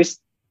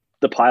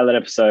 the pilot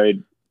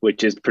episode,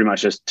 which is pretty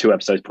much just 2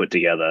 episodes put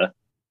together,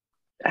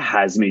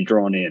 has me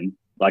drawn in.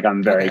 Like,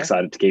 I'm very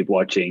excited to keep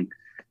watching.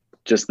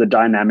 Just the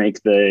dynamic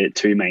the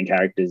 2 main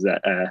characters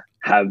that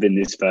have in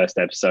this first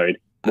episode,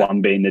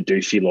 one being the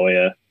douchey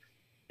lawyer,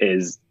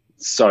 is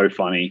so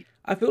funny.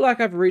 I feel like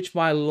I've reached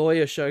my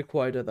lawyer show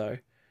quota though,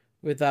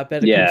 with Better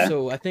Call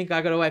Saul. I think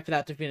I gotta wait for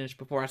that to finish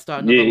before I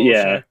start another law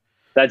show.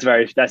 That's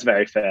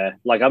very fair.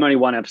 Like, I'm only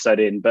 1 episode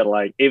in, but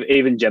like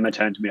even Gemma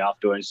turned to me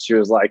afterwards. She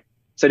was like,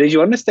 "So did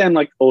you understand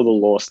like all the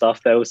law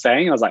stuff they were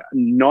saying?" I was like,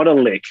 "Not a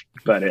lick,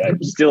 but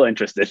I'm still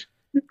interested."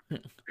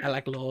 I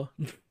like law.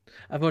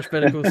 I've watched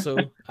Better Call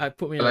Saul. I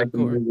put me in a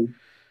court.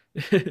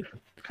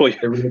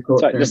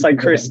 Just like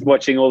Chris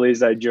watching all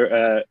these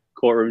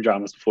courtroom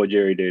dramas before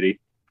jury duty.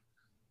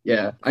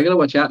 Yeah, I gotta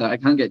watch out though. I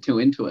can't get too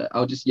into it.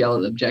 I'll just yell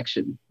at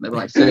objection. They're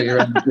like, "So you're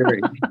on the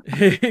jury."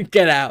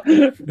 Get out.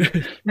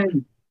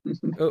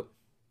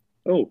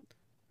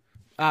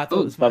 I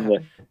thought it was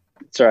lovely.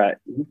 It's all right.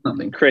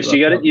 Chris,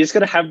 you just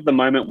gotta have the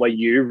moment where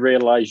you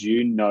realize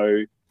you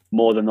know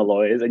more than the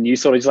lawyers, and you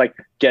sort of just like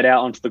get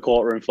out onto the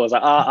courtroom floor. It's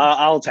like,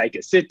 I'll take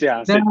it. Sit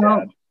down.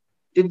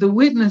 If the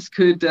witness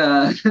could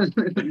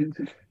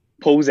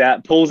pulls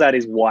out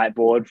his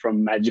whiteboard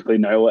from magically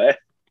nowhere.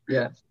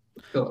 Yeah.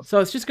 Cool. So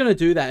it's just going to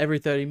do that every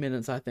 30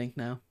 minutes, I think,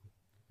 now.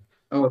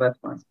 Oh, that's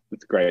fine.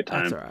 It's a great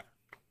time. That's all right.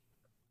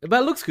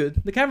 But it looks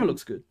good. The camera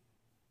looks good.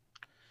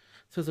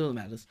 So it's all that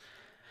matters.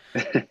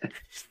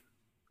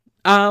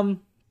 All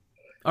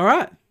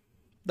right.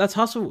 That's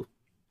Hustle.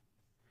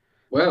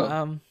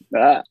 Well,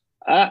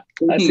 I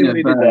see what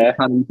we did there.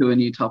 Cutting to a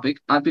new topic.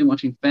 I've been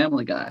watching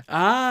Family Guy.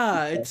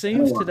 It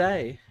seems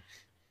today.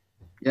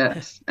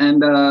 Yes.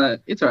 And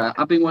it's all right.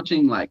 I've been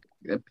watching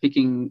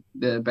picking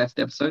the best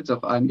episodes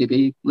of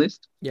IMDb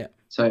list. Yeah.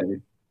 So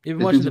you've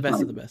been watching the best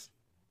of the best.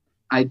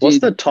 I did. What's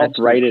the top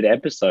rated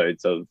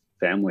episodes of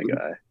Family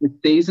Guy? The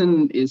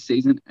season is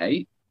season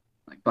 8,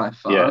 by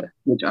far,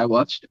 which I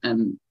watched,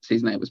 and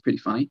season 8 was pretty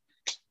funny.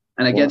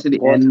 And I get to the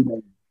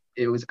end,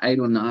 it was 8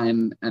 or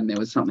 9, and there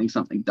was something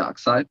Dark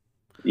Side.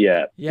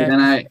 Yeah. And then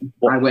I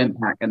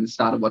went back and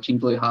started watching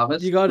Blue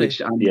Harvest. You got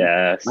it. I'm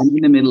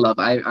in the middle of.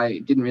 I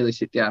didn't really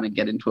sit down and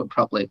get into it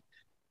properly,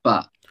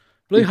 but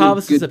Blue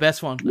Harvest is the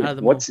best one out of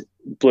them all.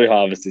 Blue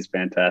Harvest is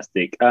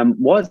fantastic.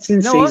 What's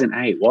in season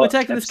 8? We're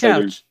taking this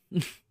couch.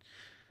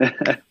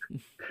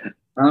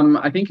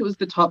 I think it was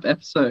the top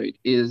episode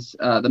is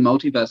the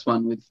multiverse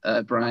one with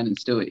Brian and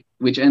Stewie,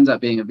 which ends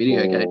up being a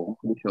video game.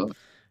 I'm sure.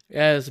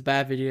 Yeah, it's a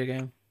bad video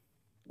game.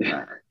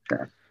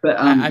 But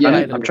I'm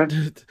trying.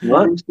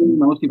 What? The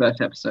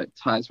multiverse episode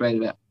ties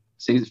rated at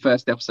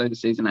first episode of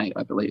season 8,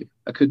 I believe.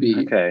 I could be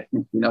okay.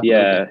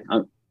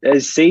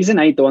 Is season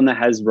 8 the one that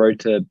has Road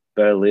to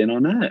Berlin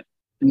on it?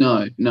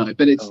 No,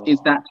 but it's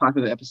that type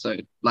of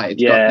episode.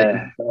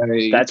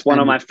 That's one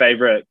of my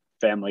favorite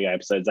Family Guy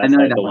episodes. That's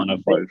the one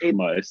I've watched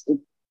most.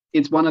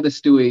 It's one of the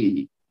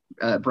Stewie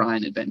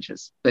Brian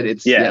adventures, but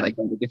it's they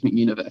go to different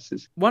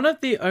universes. One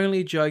of the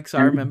only jokes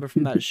I remember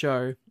from that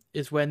show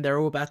is when they're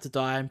all about to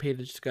die and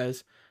Peter just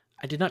goes,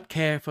 "I did not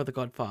care for the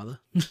Godfather."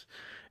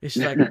 It's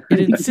just like, it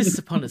insists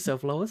upon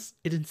itself, Lois.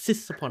 It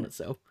insists upon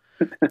itself.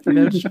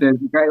 There's a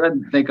great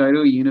one. They go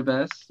to a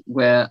universe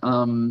where,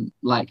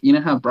 you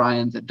know how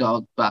Brian's a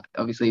dog, but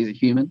obviously he's a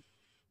human.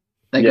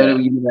 They go to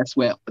a universe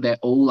where they're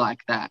all like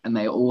that, and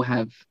they all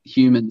have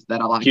humans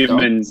that are like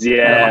humans. Dogs.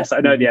 Yes, I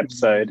know the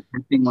episode.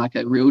 Acting like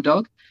a real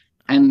dog,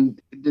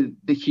 and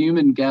the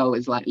human girl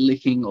is like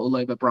licking all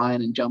over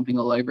Brian and jumping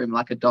all over him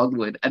like a dog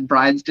would, and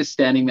Brian's just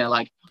standing there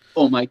like,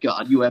 "Oh my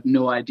god, you have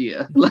no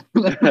idea."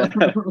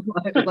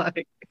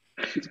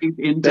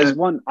 There's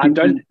one I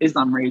don't for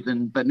some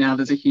reason, but now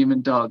there's a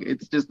human dog.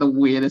 It's just the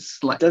weirdest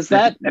slap. Does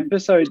that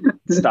episode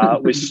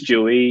start with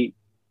Stewie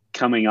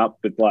coming up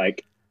with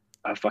like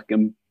a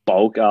fucking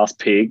bulk ass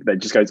pig that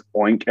just goes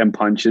oink and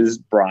punches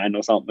Brian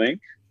or something?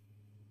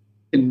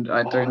 And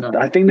I don't know.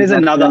 I think there's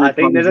another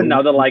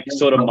like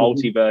sort of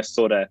multiverse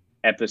sort of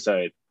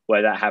episode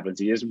where that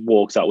happens. He just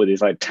walks up with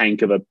his like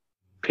tank of a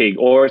pig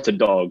or it's a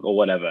dog or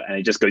whatever, and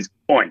it just goes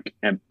oink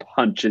and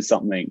punches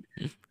something,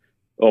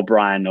 or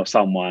Brian or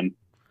someone.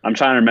 I'm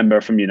trying to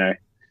remember from the 10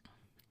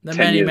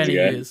 many years many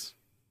ago. years.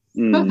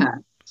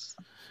 Perhaps.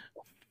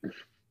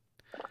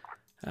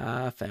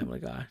 Family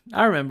Guy.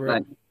 I remember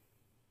it.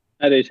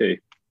 I do too.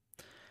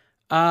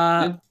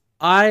 Well,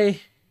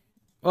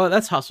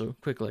 that's Hustle.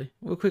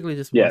 We'll quickly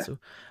just Yeah. Hustle.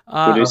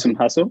 We'll do some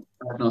Hustle.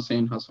 I've not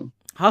seen Hustle.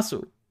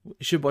 Hustle. You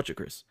should watch it,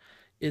 Chris.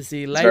 Is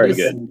the very latest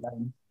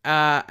good.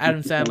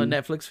 Adam Sandler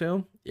Netflix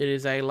film. It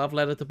is a love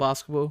letter to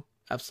basketball.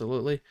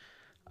 Absolutely.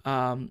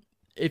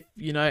 If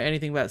you know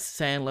anything about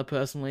Sandler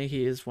personally,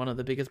 he is one of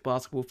the biggest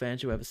basketball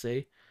fans you ever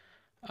see.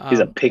 He's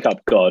a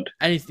pickup god.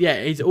 And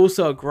he's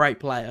also a great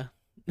player.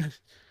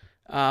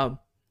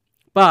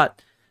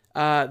 But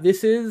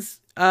this is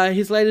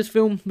his latest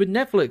film with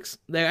Netflix.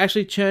 They're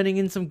actually churning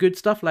in some good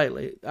stuff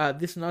lately.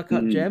 This and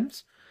Uncut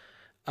Gems.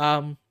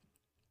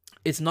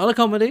 It's not a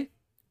comedy.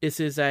 This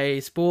is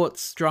a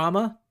sports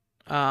drama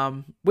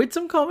with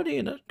some comedy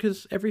in it,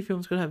 because every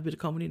film's going to have a bit of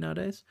comedy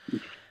nowadays.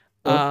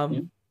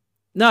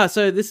 No,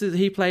 so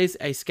he plays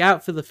a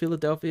scout for the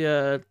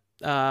Philadelphia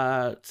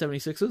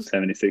 76ers.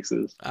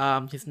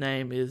 76ers. His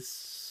name is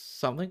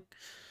something.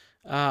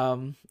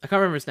 I can't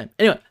remember his name.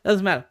 Anyway,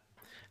 doesn't matter.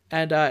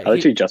 And I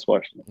literally just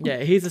watched it.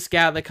 Yeah, he's a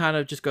scout that kind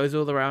of just goes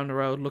all around the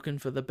world looking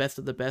for the best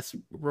of the best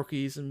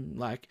rookies and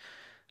like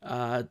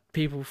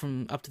people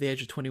from up to the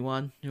age of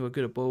 21 who are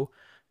good at ball.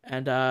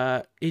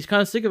 And he's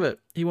kind of sick of it.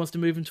 He wants to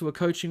move into a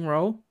coaching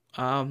role.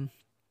 And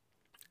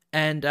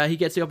he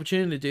gets the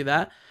opportunity to do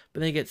that, but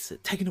then he gets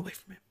taken away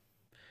from him.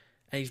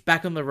 And he's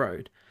back on the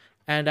road.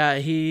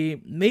 And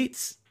he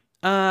meets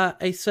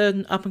a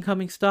certain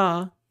up-and-coming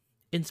star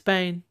in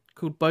Spain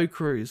called Bo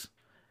Cruz,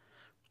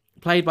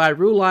 played by a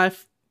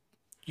real-life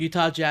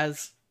Utah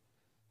Jazz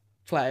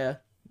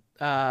player.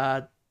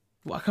 I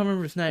can't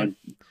remember his name.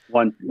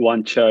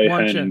 Juancho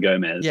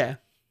Hernangomez. Yeah.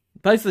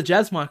 Plays for the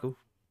Jazz, Michael.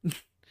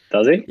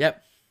 Does he? Yep.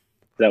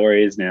 Is that where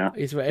he is now?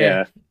 He's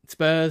yeah.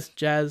 Spurs,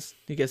 Jazz.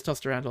 He gets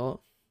tossed around a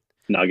lot.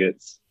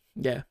 Nuggets.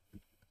 Yeah.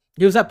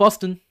 He was at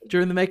Boston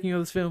during the making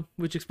of this film,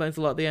 which explains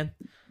a lot at the end.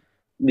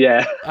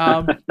 Yeah.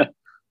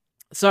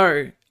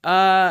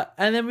 And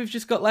then we've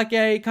just got like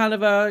a kind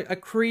of a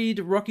Creed,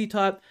 Rocky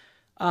type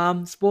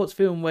sports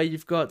film where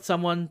you've got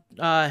someone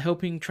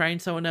helping train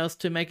someone else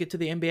to make it to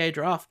the NBA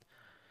draft.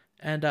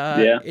 And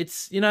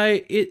it's,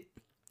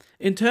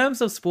 in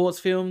terms of sports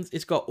films,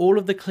 it's got all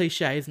of the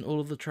cliches and all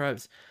of the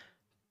tropes,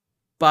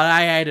 but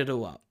I ate it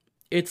all up.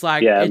 It's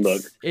like,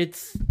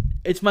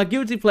 it's my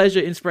guilty pleasure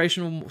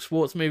inspirational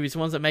sports movies, the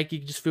ones that make you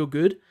just feel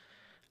good.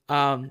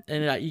 And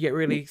you get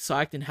really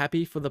psyched and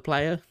happy for the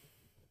player.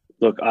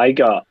 Look,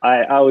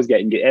 I was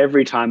getting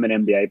every time an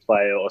NBA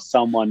player or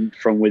someone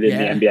from within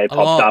the NBA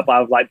popped up.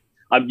 I was like,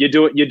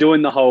 you're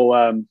doing the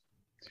whole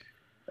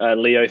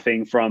Leo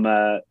thing from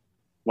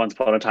Once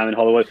Upon a Time in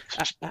Hollywood.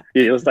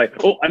 It was like,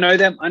 oh, I know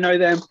them.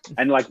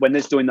 And like when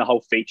it's doing the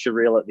whole feature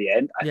reel at the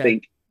end, I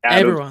think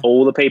out of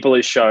all the people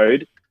it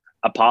showed,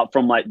 apart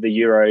from like the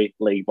Euro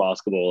League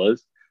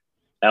basketballers,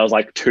 there was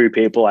like two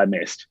people I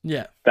missed.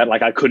 Yeah. That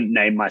like I couldn't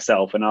name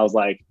myself, and I was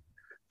like,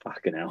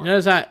 fucking hell. You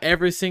notice how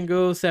every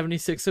single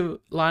 76er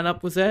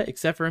lineup was there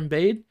except for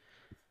Embiid?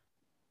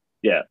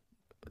 Yeah.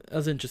 That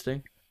was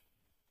interesting.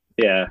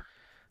 Yeah.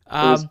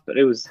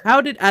 It was.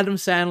 How did Adam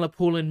Sandler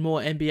pull in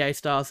more NBA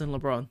stars than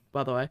LeBron,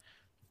 by the way?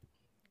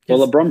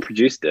 Well, LeBron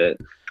produced it.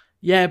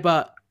 Yeah,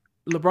 but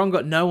LeBron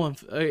got no one.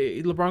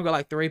 LeBron got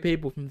like 3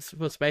 people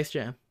for Space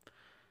Jam.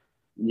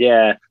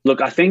 Yeah.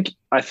 Look, I think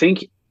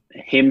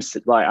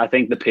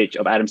the pitch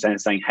of Adam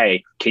Sandler saying,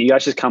 "Hey, can you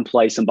guys just come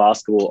play some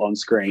basketball on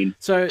screen,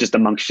 just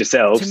amongst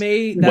yourselves?" To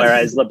me,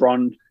 whereas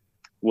LeBron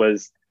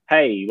was,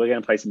 "Hey, we're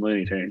going to play some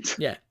Looney Tunes."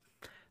 Yeah.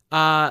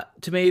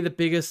 To me, the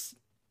biggest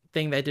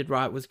thing they did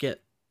right was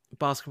get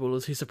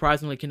basketballers who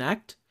surprisingly can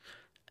act,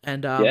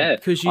 and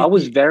because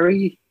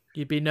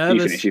you'd be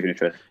nervous.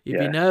 You'd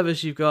be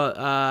nervous. You've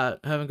got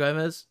Hernan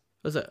Gomez.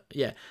 Was it?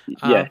 Yeah.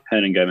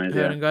 Hernan Gomez.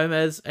 Hernan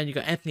Gomez, and you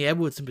got Anthony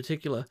Edwards in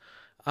particular.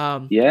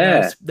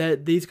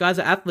 These guys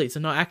are athletes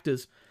and not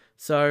actors.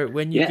 So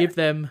when you give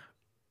them,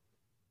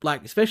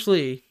 like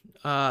especially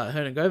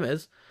Hernan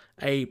Gomez,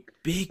 a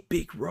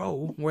big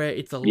role where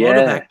it's a lot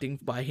of acting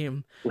by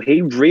him. Well,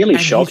 he really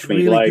shocked me.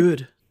 Really like,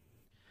 good.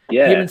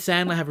 Yeah. Him and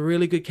Sandler have a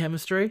really good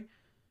chemistry.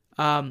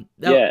 And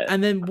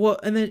then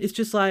it's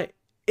just like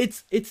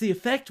it's the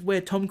effect where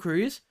Tom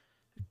Cruise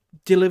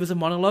delivers a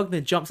monologue,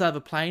 then jumps out of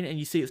a plane, and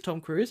you see it's Tom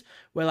Cruise.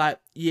 Where like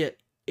it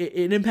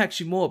impacts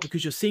you more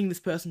because you're seeing this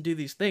person do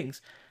these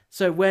things.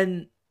 So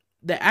when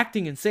they're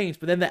acting in scenes,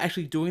 but then they're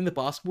actually doing the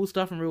basketball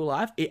stuff in real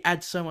life, it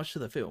adds so much to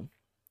the film.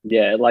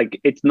 Yeah, like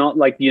it's not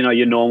like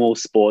your normal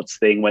sports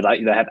thing where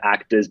like they have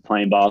actors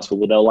playing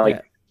basketball. They'll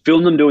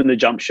film them doing the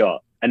jump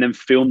shot and then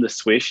film the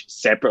swish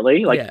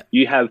separately. Like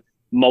you have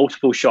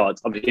multiple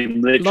shots of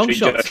him literally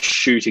just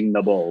shooting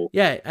the ball.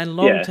 Yeah, and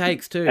long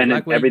takes too. And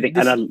like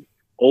everything.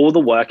 All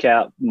the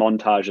workout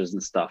montages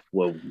and stuff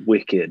were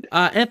wicked.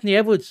 Anthony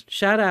Edwards,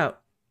 shout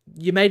out.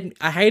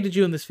 I hated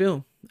you in this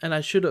film, and I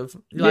should have.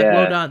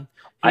 Well done.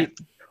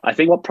 I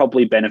think what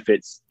probably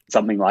benefits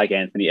something like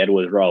Anthony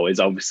Edwards' role is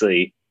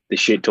obviously the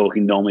shit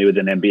talking normally with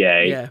an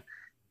NBA. Yeah.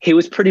 He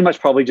was pretty much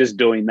probably just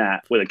doing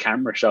that with a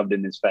camera shoved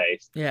in his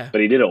face. Yeah. But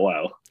he did it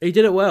well. He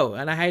did it well,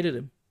 and I hated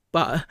him.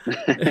 But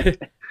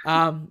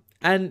and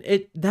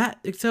that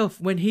itself,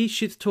 when he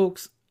shit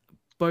talks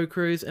Bo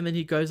Cruz and then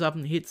he goes up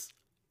and hits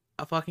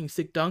a fucking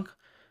sick dunk,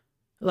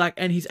 like,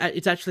 and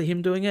it's actually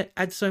him doing it,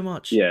 adds so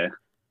much. Yeah,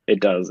 it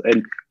does.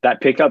 And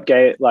that pickup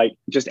game, like,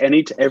 just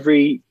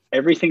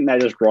everything that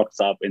just rocks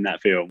up in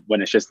that film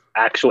when it's just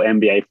actual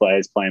NBA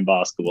players playing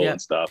basketball and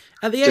stuff.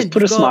 At the just end,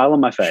 put a smile on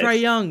my face. Trae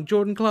Young,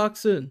 Jordan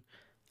Clarkson,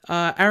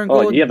 Aaron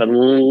Gordon. You have a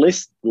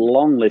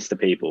long list of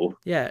people.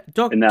 Yeah,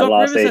 Doc in that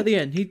Rivers at the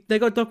end. They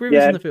got Doc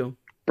Rivers in the film.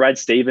 Brad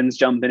Stevens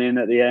jumping in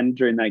at the end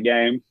during that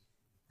game.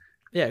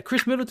 Yeah,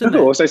 Chris Middleton. Who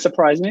also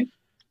surprised me?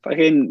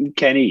 Fucking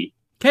Kenny.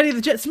 Kenny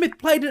the Jet Smith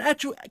played an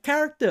actual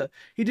character.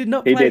 He did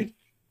not play. He did.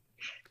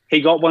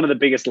 He got one of the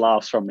biggest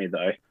laughs from me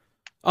though.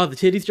 Oh, the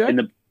titties joke?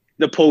 In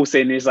the pool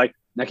scene, he's like,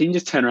 now can you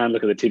just turn around and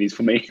look at the titties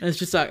for me? And it's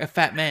just like a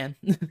fat man.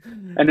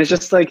 And it's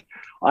just like,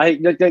 I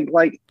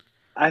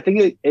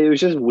think it was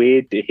just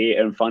weird to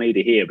hear and funny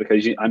to hear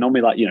because I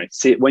normally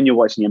see it when you're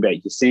watching the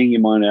NBA, you're seeing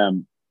him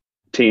on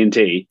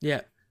TNT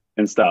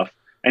and stuff.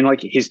 And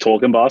like he's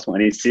talking basketball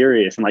and he's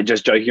serious and like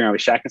just joking around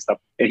with Shaq and stuff.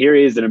 And here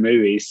he is in a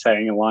movie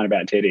saying a line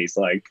about titties.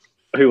 Like,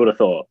 who would have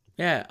thought?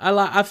 Yeah,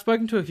 I've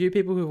spoken to a few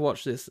people who've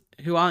watched this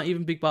who aren't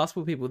even big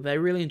basketball people. They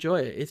really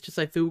enjoy it. It's just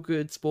a feel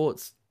good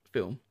sports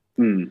film.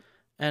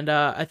 And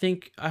I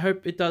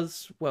hope it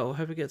does well. I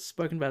hope it gets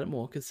spoken about it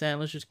more because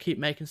Sandler should keep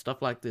making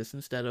stuff like this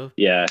instead of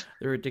the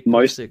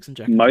ridiculous Six and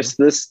Jack. Most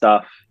of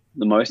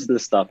the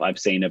stuff I've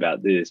seen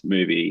about this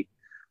movie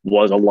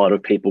was a lot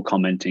of people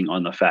commenting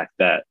on the fact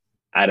that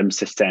Adam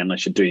Sandler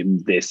should do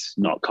this,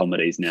 not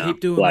comedies now. Keep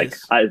doing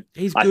this. I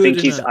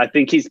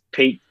think he's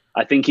peaked.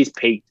 I think he's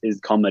peaked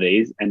his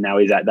comedies, and now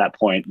he's at that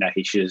point that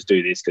he should just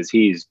do this because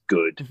he's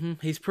good. Mm-hmm.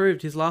 He's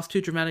proved his last 2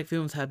 dramatic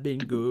films have been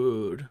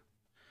good.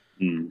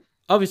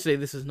 Obviously,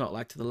 this is not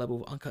like to the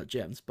level of Uncut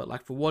Gems, but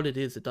like for what it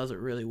is, it does it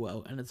really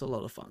well, and it's a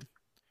lot of fun.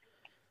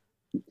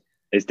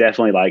 It's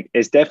definitely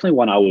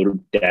one I'll rewatch.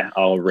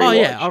 Oh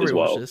yeah, I'll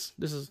rewatch this.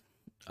 This is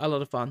a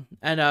lot of fun.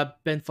 And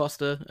Ben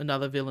Foster,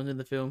 another villain in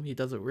the film, he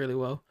does it really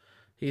well.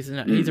 He's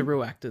a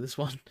real actor. This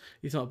one,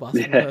 he's not a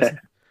basketball person.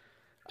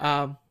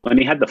 When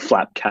he had the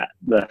flat cap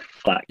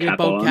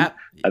on, cap.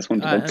 That's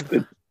one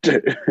to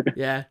do.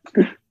 Yeah.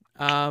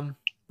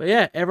 But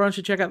yeah, everyone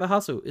should check out The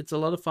Hustle. It's a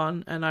lot of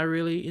fun, and I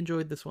really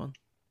enjoyed this one.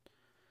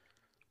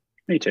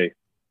 Me too.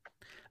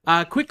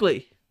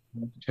 Quickly,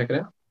 check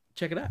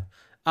it out.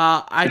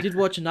 I did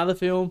watch another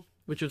film,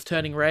 which was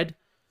Turning Red.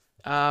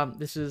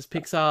 This is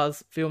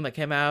Pixar's film that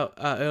came out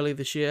early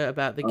this year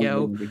about the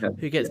girl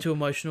who gets too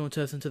emotional and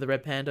turns into the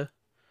red panda.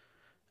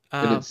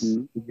 It's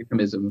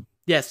euphemism.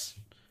 Yes.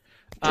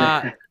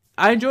 I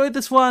enjoyed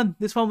this one.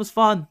 This one was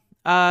fun.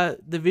 The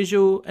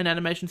visual and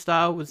animation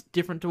style was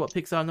different to what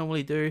Pixar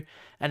normally do,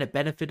 and it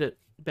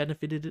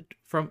benefited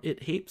from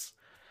it heaps.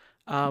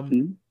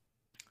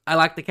 I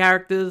like the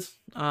characters.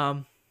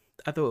 I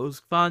thought it was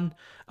fun.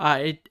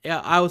 I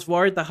was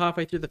worried that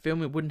halfway through the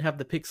film it wouldn't have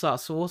the Pixar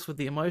sauce with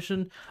the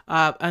emotion.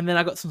 And then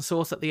I got some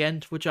sauce at the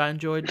end, which I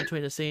enjoyed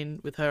between a scene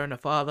with her and her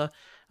father.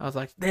 I was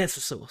like, there's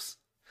the sauce.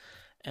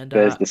 And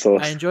there's the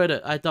sauce. I enjoyed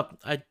it. I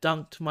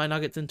dunked my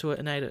nuggets into it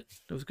and ate it.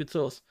 It was good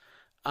sauce.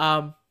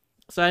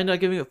 So I ended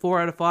up giving it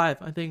 4 out of 5.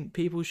 I think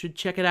people should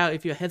check it out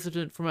if you're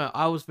hesitant from it.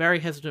 I was very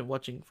hesitant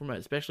watching from it,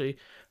 especially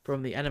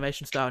from the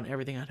animation style and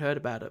everything I'd heard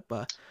about it.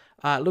 But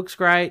it looks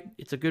great.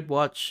 It's a good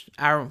watch.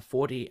 Hour and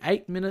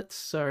 48 minutes,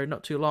 so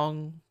not too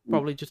long.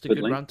 Probably just a good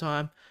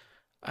runtime.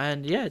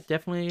 And yeah,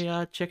 definitely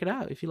check it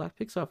out if you like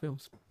Pixar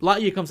films.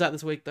 Lightyear comes out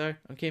this week, though.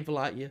 I'm keen for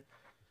Lightyear.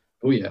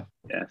 Oh yeah,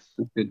 yes,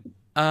 good.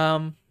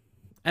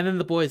 And then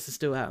The Boys is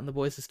still out, and The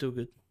Boys is still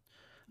good.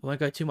 I won't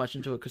go too much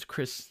into it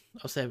because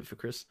I'll save it for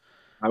Chris.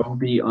 I will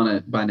be on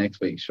it by next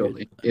week,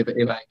 shortly. If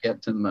I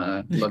get some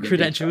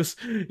credentials.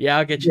 Yeah,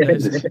 I'll get you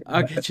those.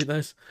 I'll get you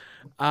those.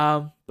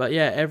 But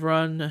yeah,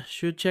 everyone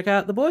should check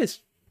out The Boys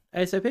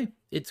ASAP.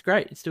 It's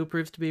great. It still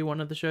proves to be one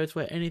of the shows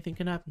where anything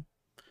can happen.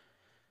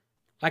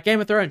 Like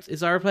Game of Thrones.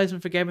 Is our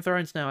replacement for Game of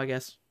Thrones now, I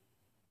guess.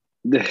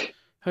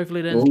 Hopefully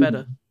it ends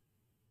better.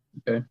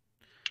 Okay.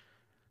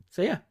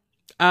 So yeah.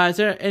 Is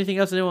there anything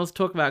else anyone wants to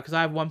talk about? Because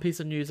I have one piece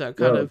of news that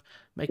kind of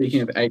makes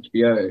Speaking of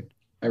HBO,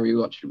 I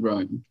rewatched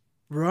Rome.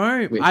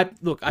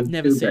 I've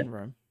never seen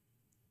Rome.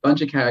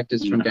 Bunch of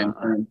characters from Game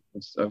of Thrones.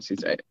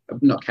 Obviously,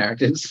 not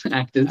characters,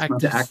 actors.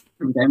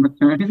 From Game of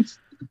Thrones.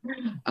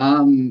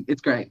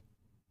 It's great.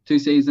 2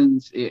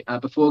 seasons.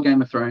 Before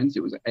Game of Thrones, it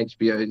was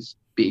HBO's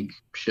big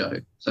show,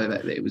 so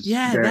that it was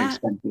very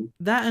expensive.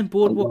 That and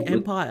Boardwalk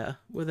Empire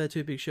were their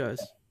 2 big shows.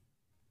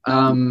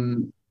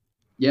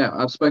 Yeah,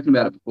 I've spoken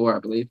about it before, I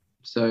believe.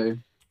 So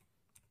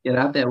get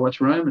out there,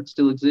 watch Rome. It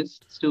still exists.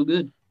 It's still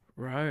good.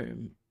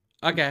 Rome.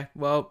 Okay,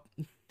 well,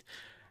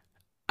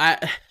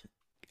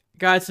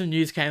 guys, some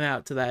news came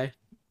out today.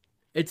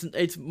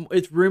 It's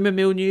rumor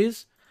mill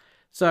news.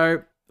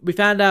 So we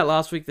found out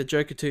last week that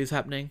Joker 2 is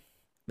happening.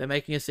 They're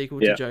making a sequel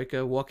to Yeah.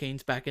 Joker.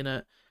 Joaquin's back in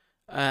it,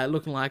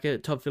 looking like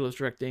it. Todd Phillips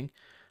directing.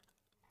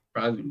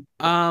 Surprising.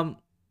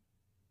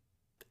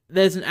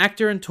 There's an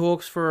actor in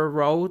talks for a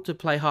role to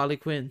play Harley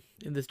Quinn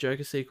in this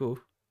Joker sequel.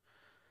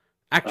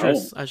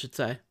 Actress, I should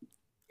say.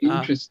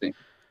 Interesting.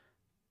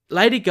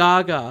 Lady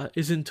Gaga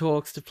is in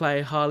talks to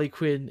play Harley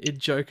Quinn in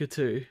Joker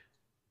 2.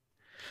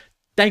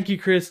 Thank you,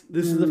 Chris.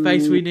 This is the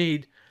face we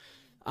need.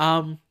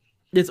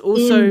 There's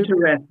also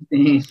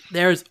Interesting.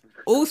 There's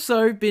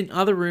also been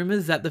other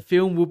rumors that the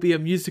film will be a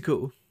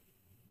musical.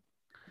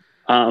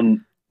 Now,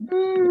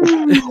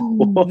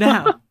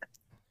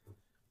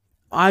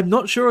 I'm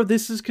not sure if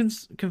this is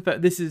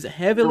confirmed. This is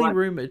heavily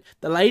rumored.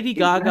 The Lady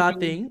Gaga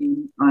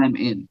thing. I'm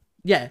in.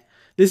 Yeah,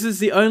 this is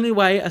the only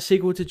way a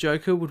sequel to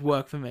Joker would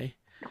work for me.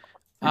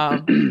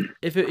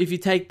 If you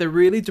take the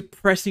really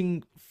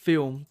depressing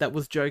film that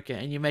was Joker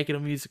and you make it a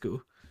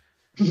musical.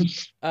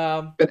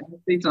 But I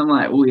see some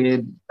like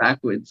weird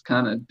backwards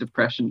kind of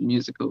depression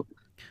musical.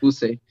 We'll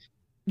see.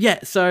 Yeah,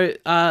 so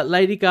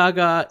Lady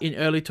Gaga in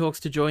early talks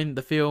to join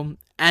the film,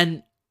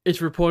 and it's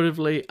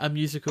reportedly a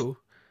musical.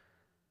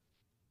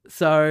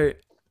 So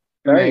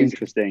very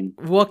interesting.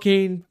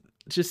 Joaquin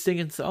just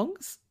singing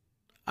songs?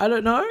 I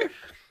don't know.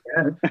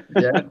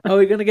 Yeah. Are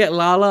we gonna get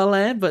La La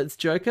Land, but it's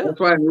Joker?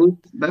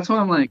 That's why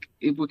I'm like,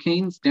 if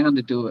Joaquin's down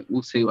to do it,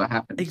 we'll see what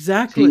happens.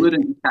 Exactly. He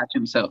wouldn't attach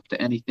himself to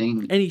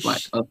anything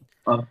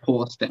of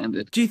poor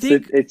standard. Do you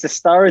think it's A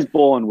Star Is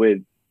Born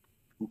with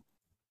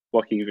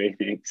Joaquin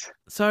Phoenix?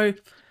 So,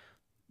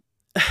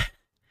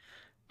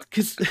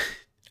 because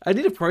I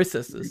need to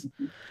process this,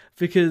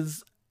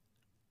 because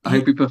I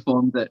hope he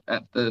performed it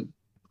at the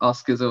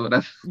Oscars or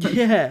whatever.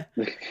 Yeah.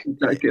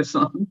 Joker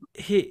song.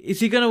 Is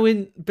he going to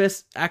win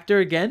Best Actor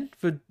again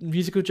for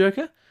musical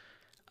Joker?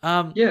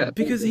 Yeah.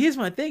 Because here's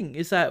my thing,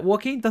 is that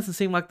Joaquin doesn't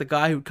seem like the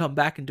guy who'd come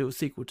back and do a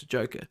sequel to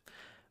Joker.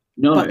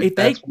 No, but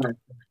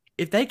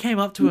if they came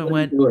up to him and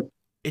went,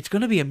 it's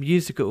going to be a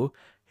musical,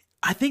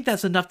 I think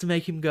that's enough to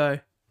make him go,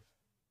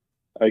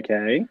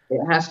 okay.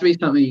 It has to be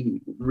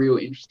something real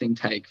interesting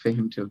take for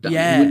him to have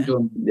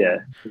done. Yeah.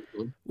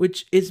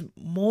 Which is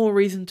more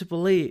reason to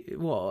believe,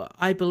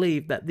 I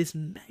believe that this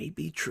may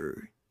be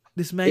true.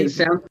 It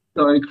sounds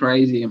so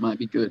crazy, it might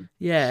be good.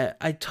 Yeah,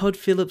 a Todd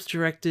Phillips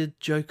directed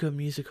Joker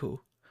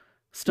musical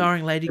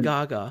starring Lady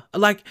Gaga.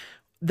 Like,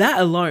 that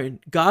alone,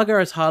 Gaga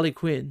as Harley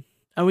Quinn.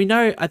 And we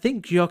know, I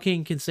think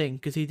Joaquin can sing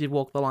because he did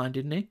Walk the Line,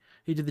 didn't he?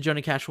 He did the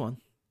Johnny Cash one.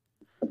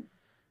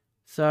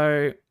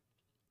 So,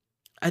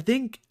 I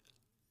think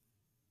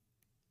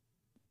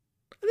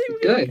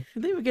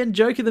we're getting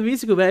Joker the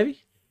musical,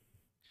 baby.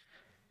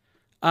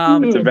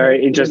 It's a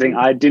very interesting.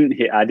 I did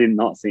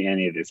not see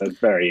any of this. That's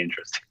very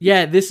interesting.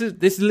 Yeah, this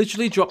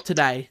literally dropped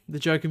today. The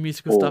Joker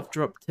musical stuff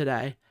dropped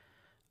today.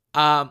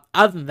 Other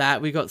than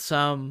that, we got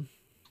some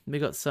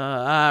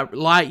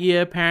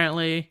Lightyear.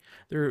 Apparently,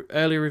 the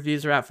early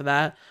reviews are out for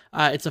that.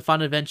 It's a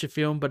fun adventure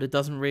film, but it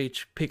doesn't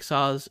reach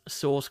Pixar's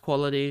source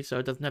quality, so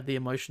it doesn't have the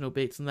emotional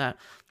beats and that.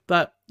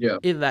 But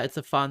either that, it's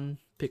a fun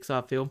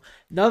Pixar film.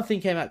 Another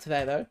thing came out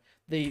today though.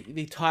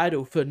 The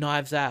title for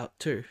Knives Out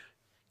 2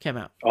 came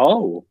out.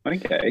 Oh,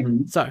 okay.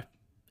 So,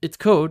 it's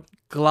called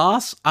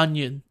Glass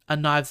Onion, a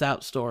Knives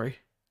Out story.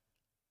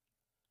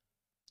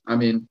 I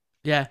mean,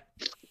 yeah.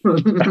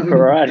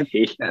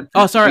 Alrighty.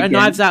 Oh, sorry, a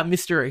Knives Out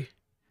mystery.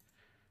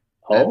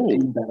 Oh,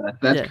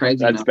 that's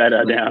crazy. That's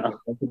better now.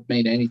 That could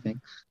mean anything.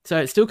 So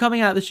it's still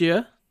coming out this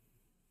year.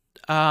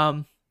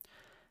 Man,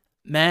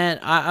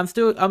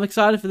 I'm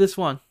excited for this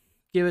one.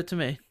 Give it to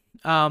me.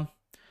 The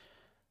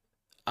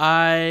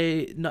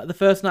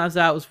first Knives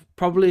Out was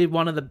probably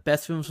one of the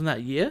best films from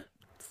that year.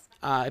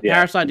 If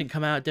Parasite didn't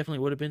come out, it definitely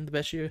would have been the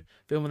best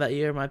film of that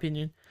year, in my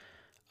opinion.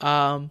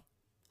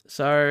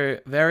 So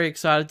very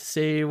excited to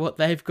see what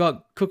they've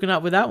got cooking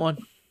up with that one.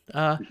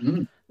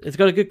 It's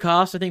got a good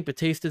cast. I think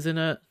Batista's in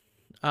it.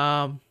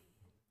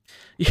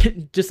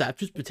 Just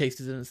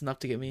Batista's in it's enough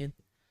to get me in.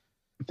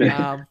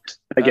 That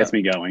gets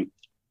me going.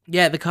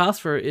 Yeah, the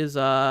cast for it is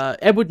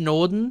Edward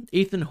Norton,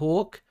 Ethan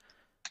Hawke.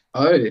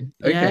 Oh, okay.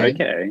 Yeah,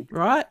 okay.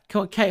 Right?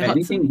 Kate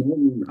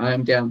Hudson. I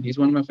am down. He's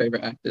one of my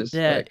favorite actors.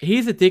 Yeah,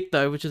 he's a dick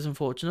though, which is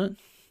unfortunate.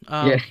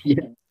 Yeah.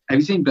 Have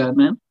you seen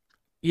Birdman?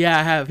 Yeah,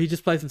 I have. He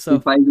just plays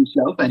himself. He plays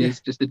himself, and he's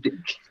just a dick.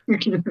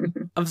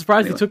 I'm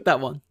surprised he took that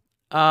one.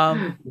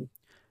 And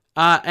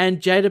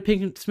Jada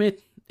Pinkett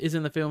Smith is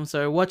in the film,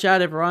 so watch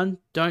out, everyone.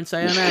 Don't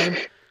say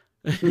her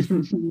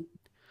name.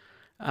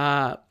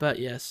 But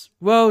yes.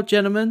 Well,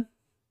 gentlemen,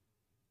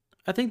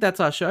 I think that's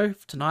our show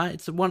for tonight.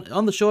 It's one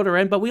on the shorter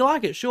end, but we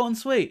like it short and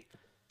sweet.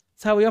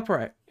 That's how we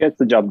operate. Gets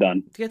the job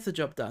done. Gets the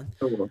job done.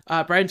 Cool.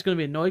 Braden's going to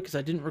be annoyed because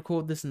I didn't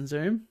record this in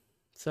Zoom.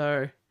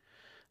 So,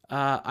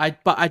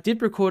 but I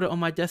did record it on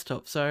my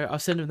desktop, so I'll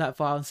send him that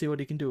file and see what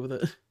he can do with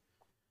it.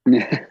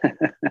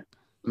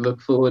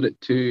 Look forward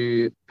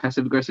to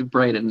Passive Aggressive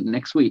Braden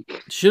next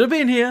week. Should have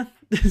been here.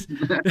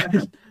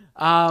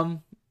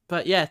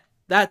 But yeah,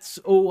 that's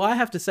all I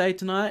have to say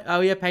tonight. Oh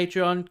yeah,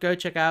 Patreon. Go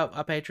check out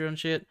our Patreon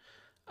shit.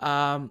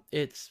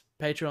 It's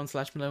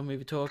Patreon/Millennial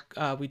Movie Talk.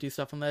 We do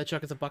stuff on there.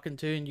 Chuck us a bucket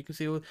too, and you can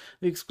see all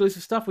the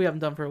exclusive stuff we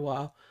haven't done for a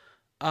while.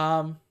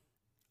 And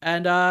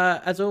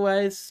as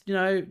always,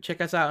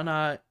 check us out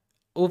on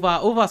all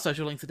of our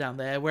social links are down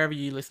there, wherever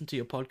you listen to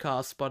your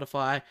podcast,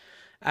 Spotify,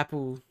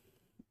 Apple,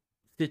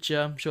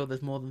 Stitcher. I'm sure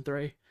there's more than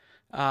 3.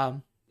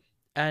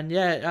 And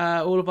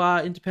yeah, all of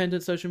our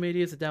independent social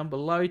medias are down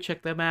below.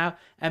 Check them out.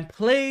 And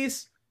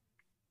please,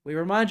 we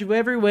remind you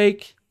every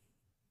week,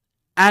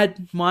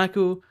 add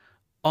Michael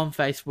on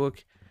Facebook.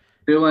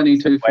 Still only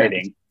 2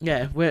 waiting.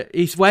 Yeah,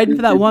 he's waiting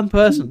for that one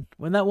person.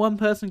 When that one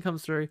person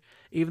comes through,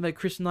 even though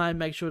Chris and I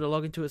make sure to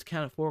log into his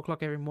account at 4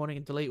 o'clock every morning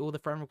and delete all the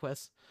friend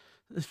requests.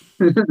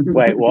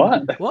 Wait,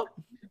 what? What?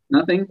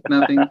 Nothing.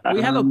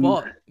 We have a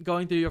bot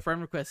going through your friend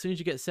request. As soon as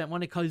you get sent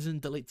one, it goes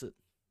and deletes it.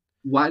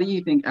 Why do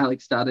you think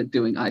Alex started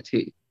doing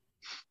IT?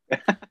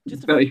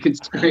 Just So he could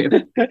stream.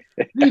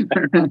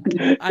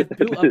 I've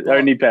built a bot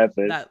Only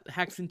purpose. that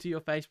hacks into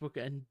your Facebook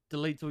and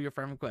deletes all your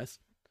friend requests.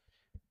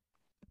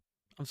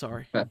 I'm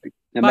sorry. Perfect.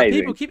 But Amazing.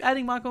 people keep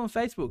adding Michael on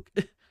Facebook.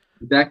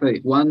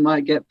 Exactly. One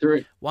might get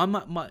through.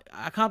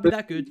 I can't be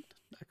that good.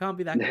 I can't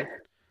be that good.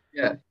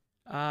 Yeah.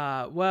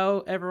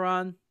 Well,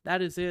 everyone,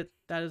 that is it.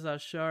 That is our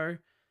show.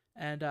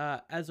 And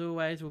as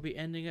always, we'll be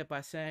ending it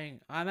by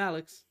saying, I'm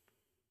Alex.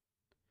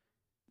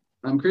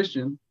 I'm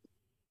Christian.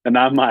 And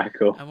I'm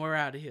Michael. And we're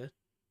out of here.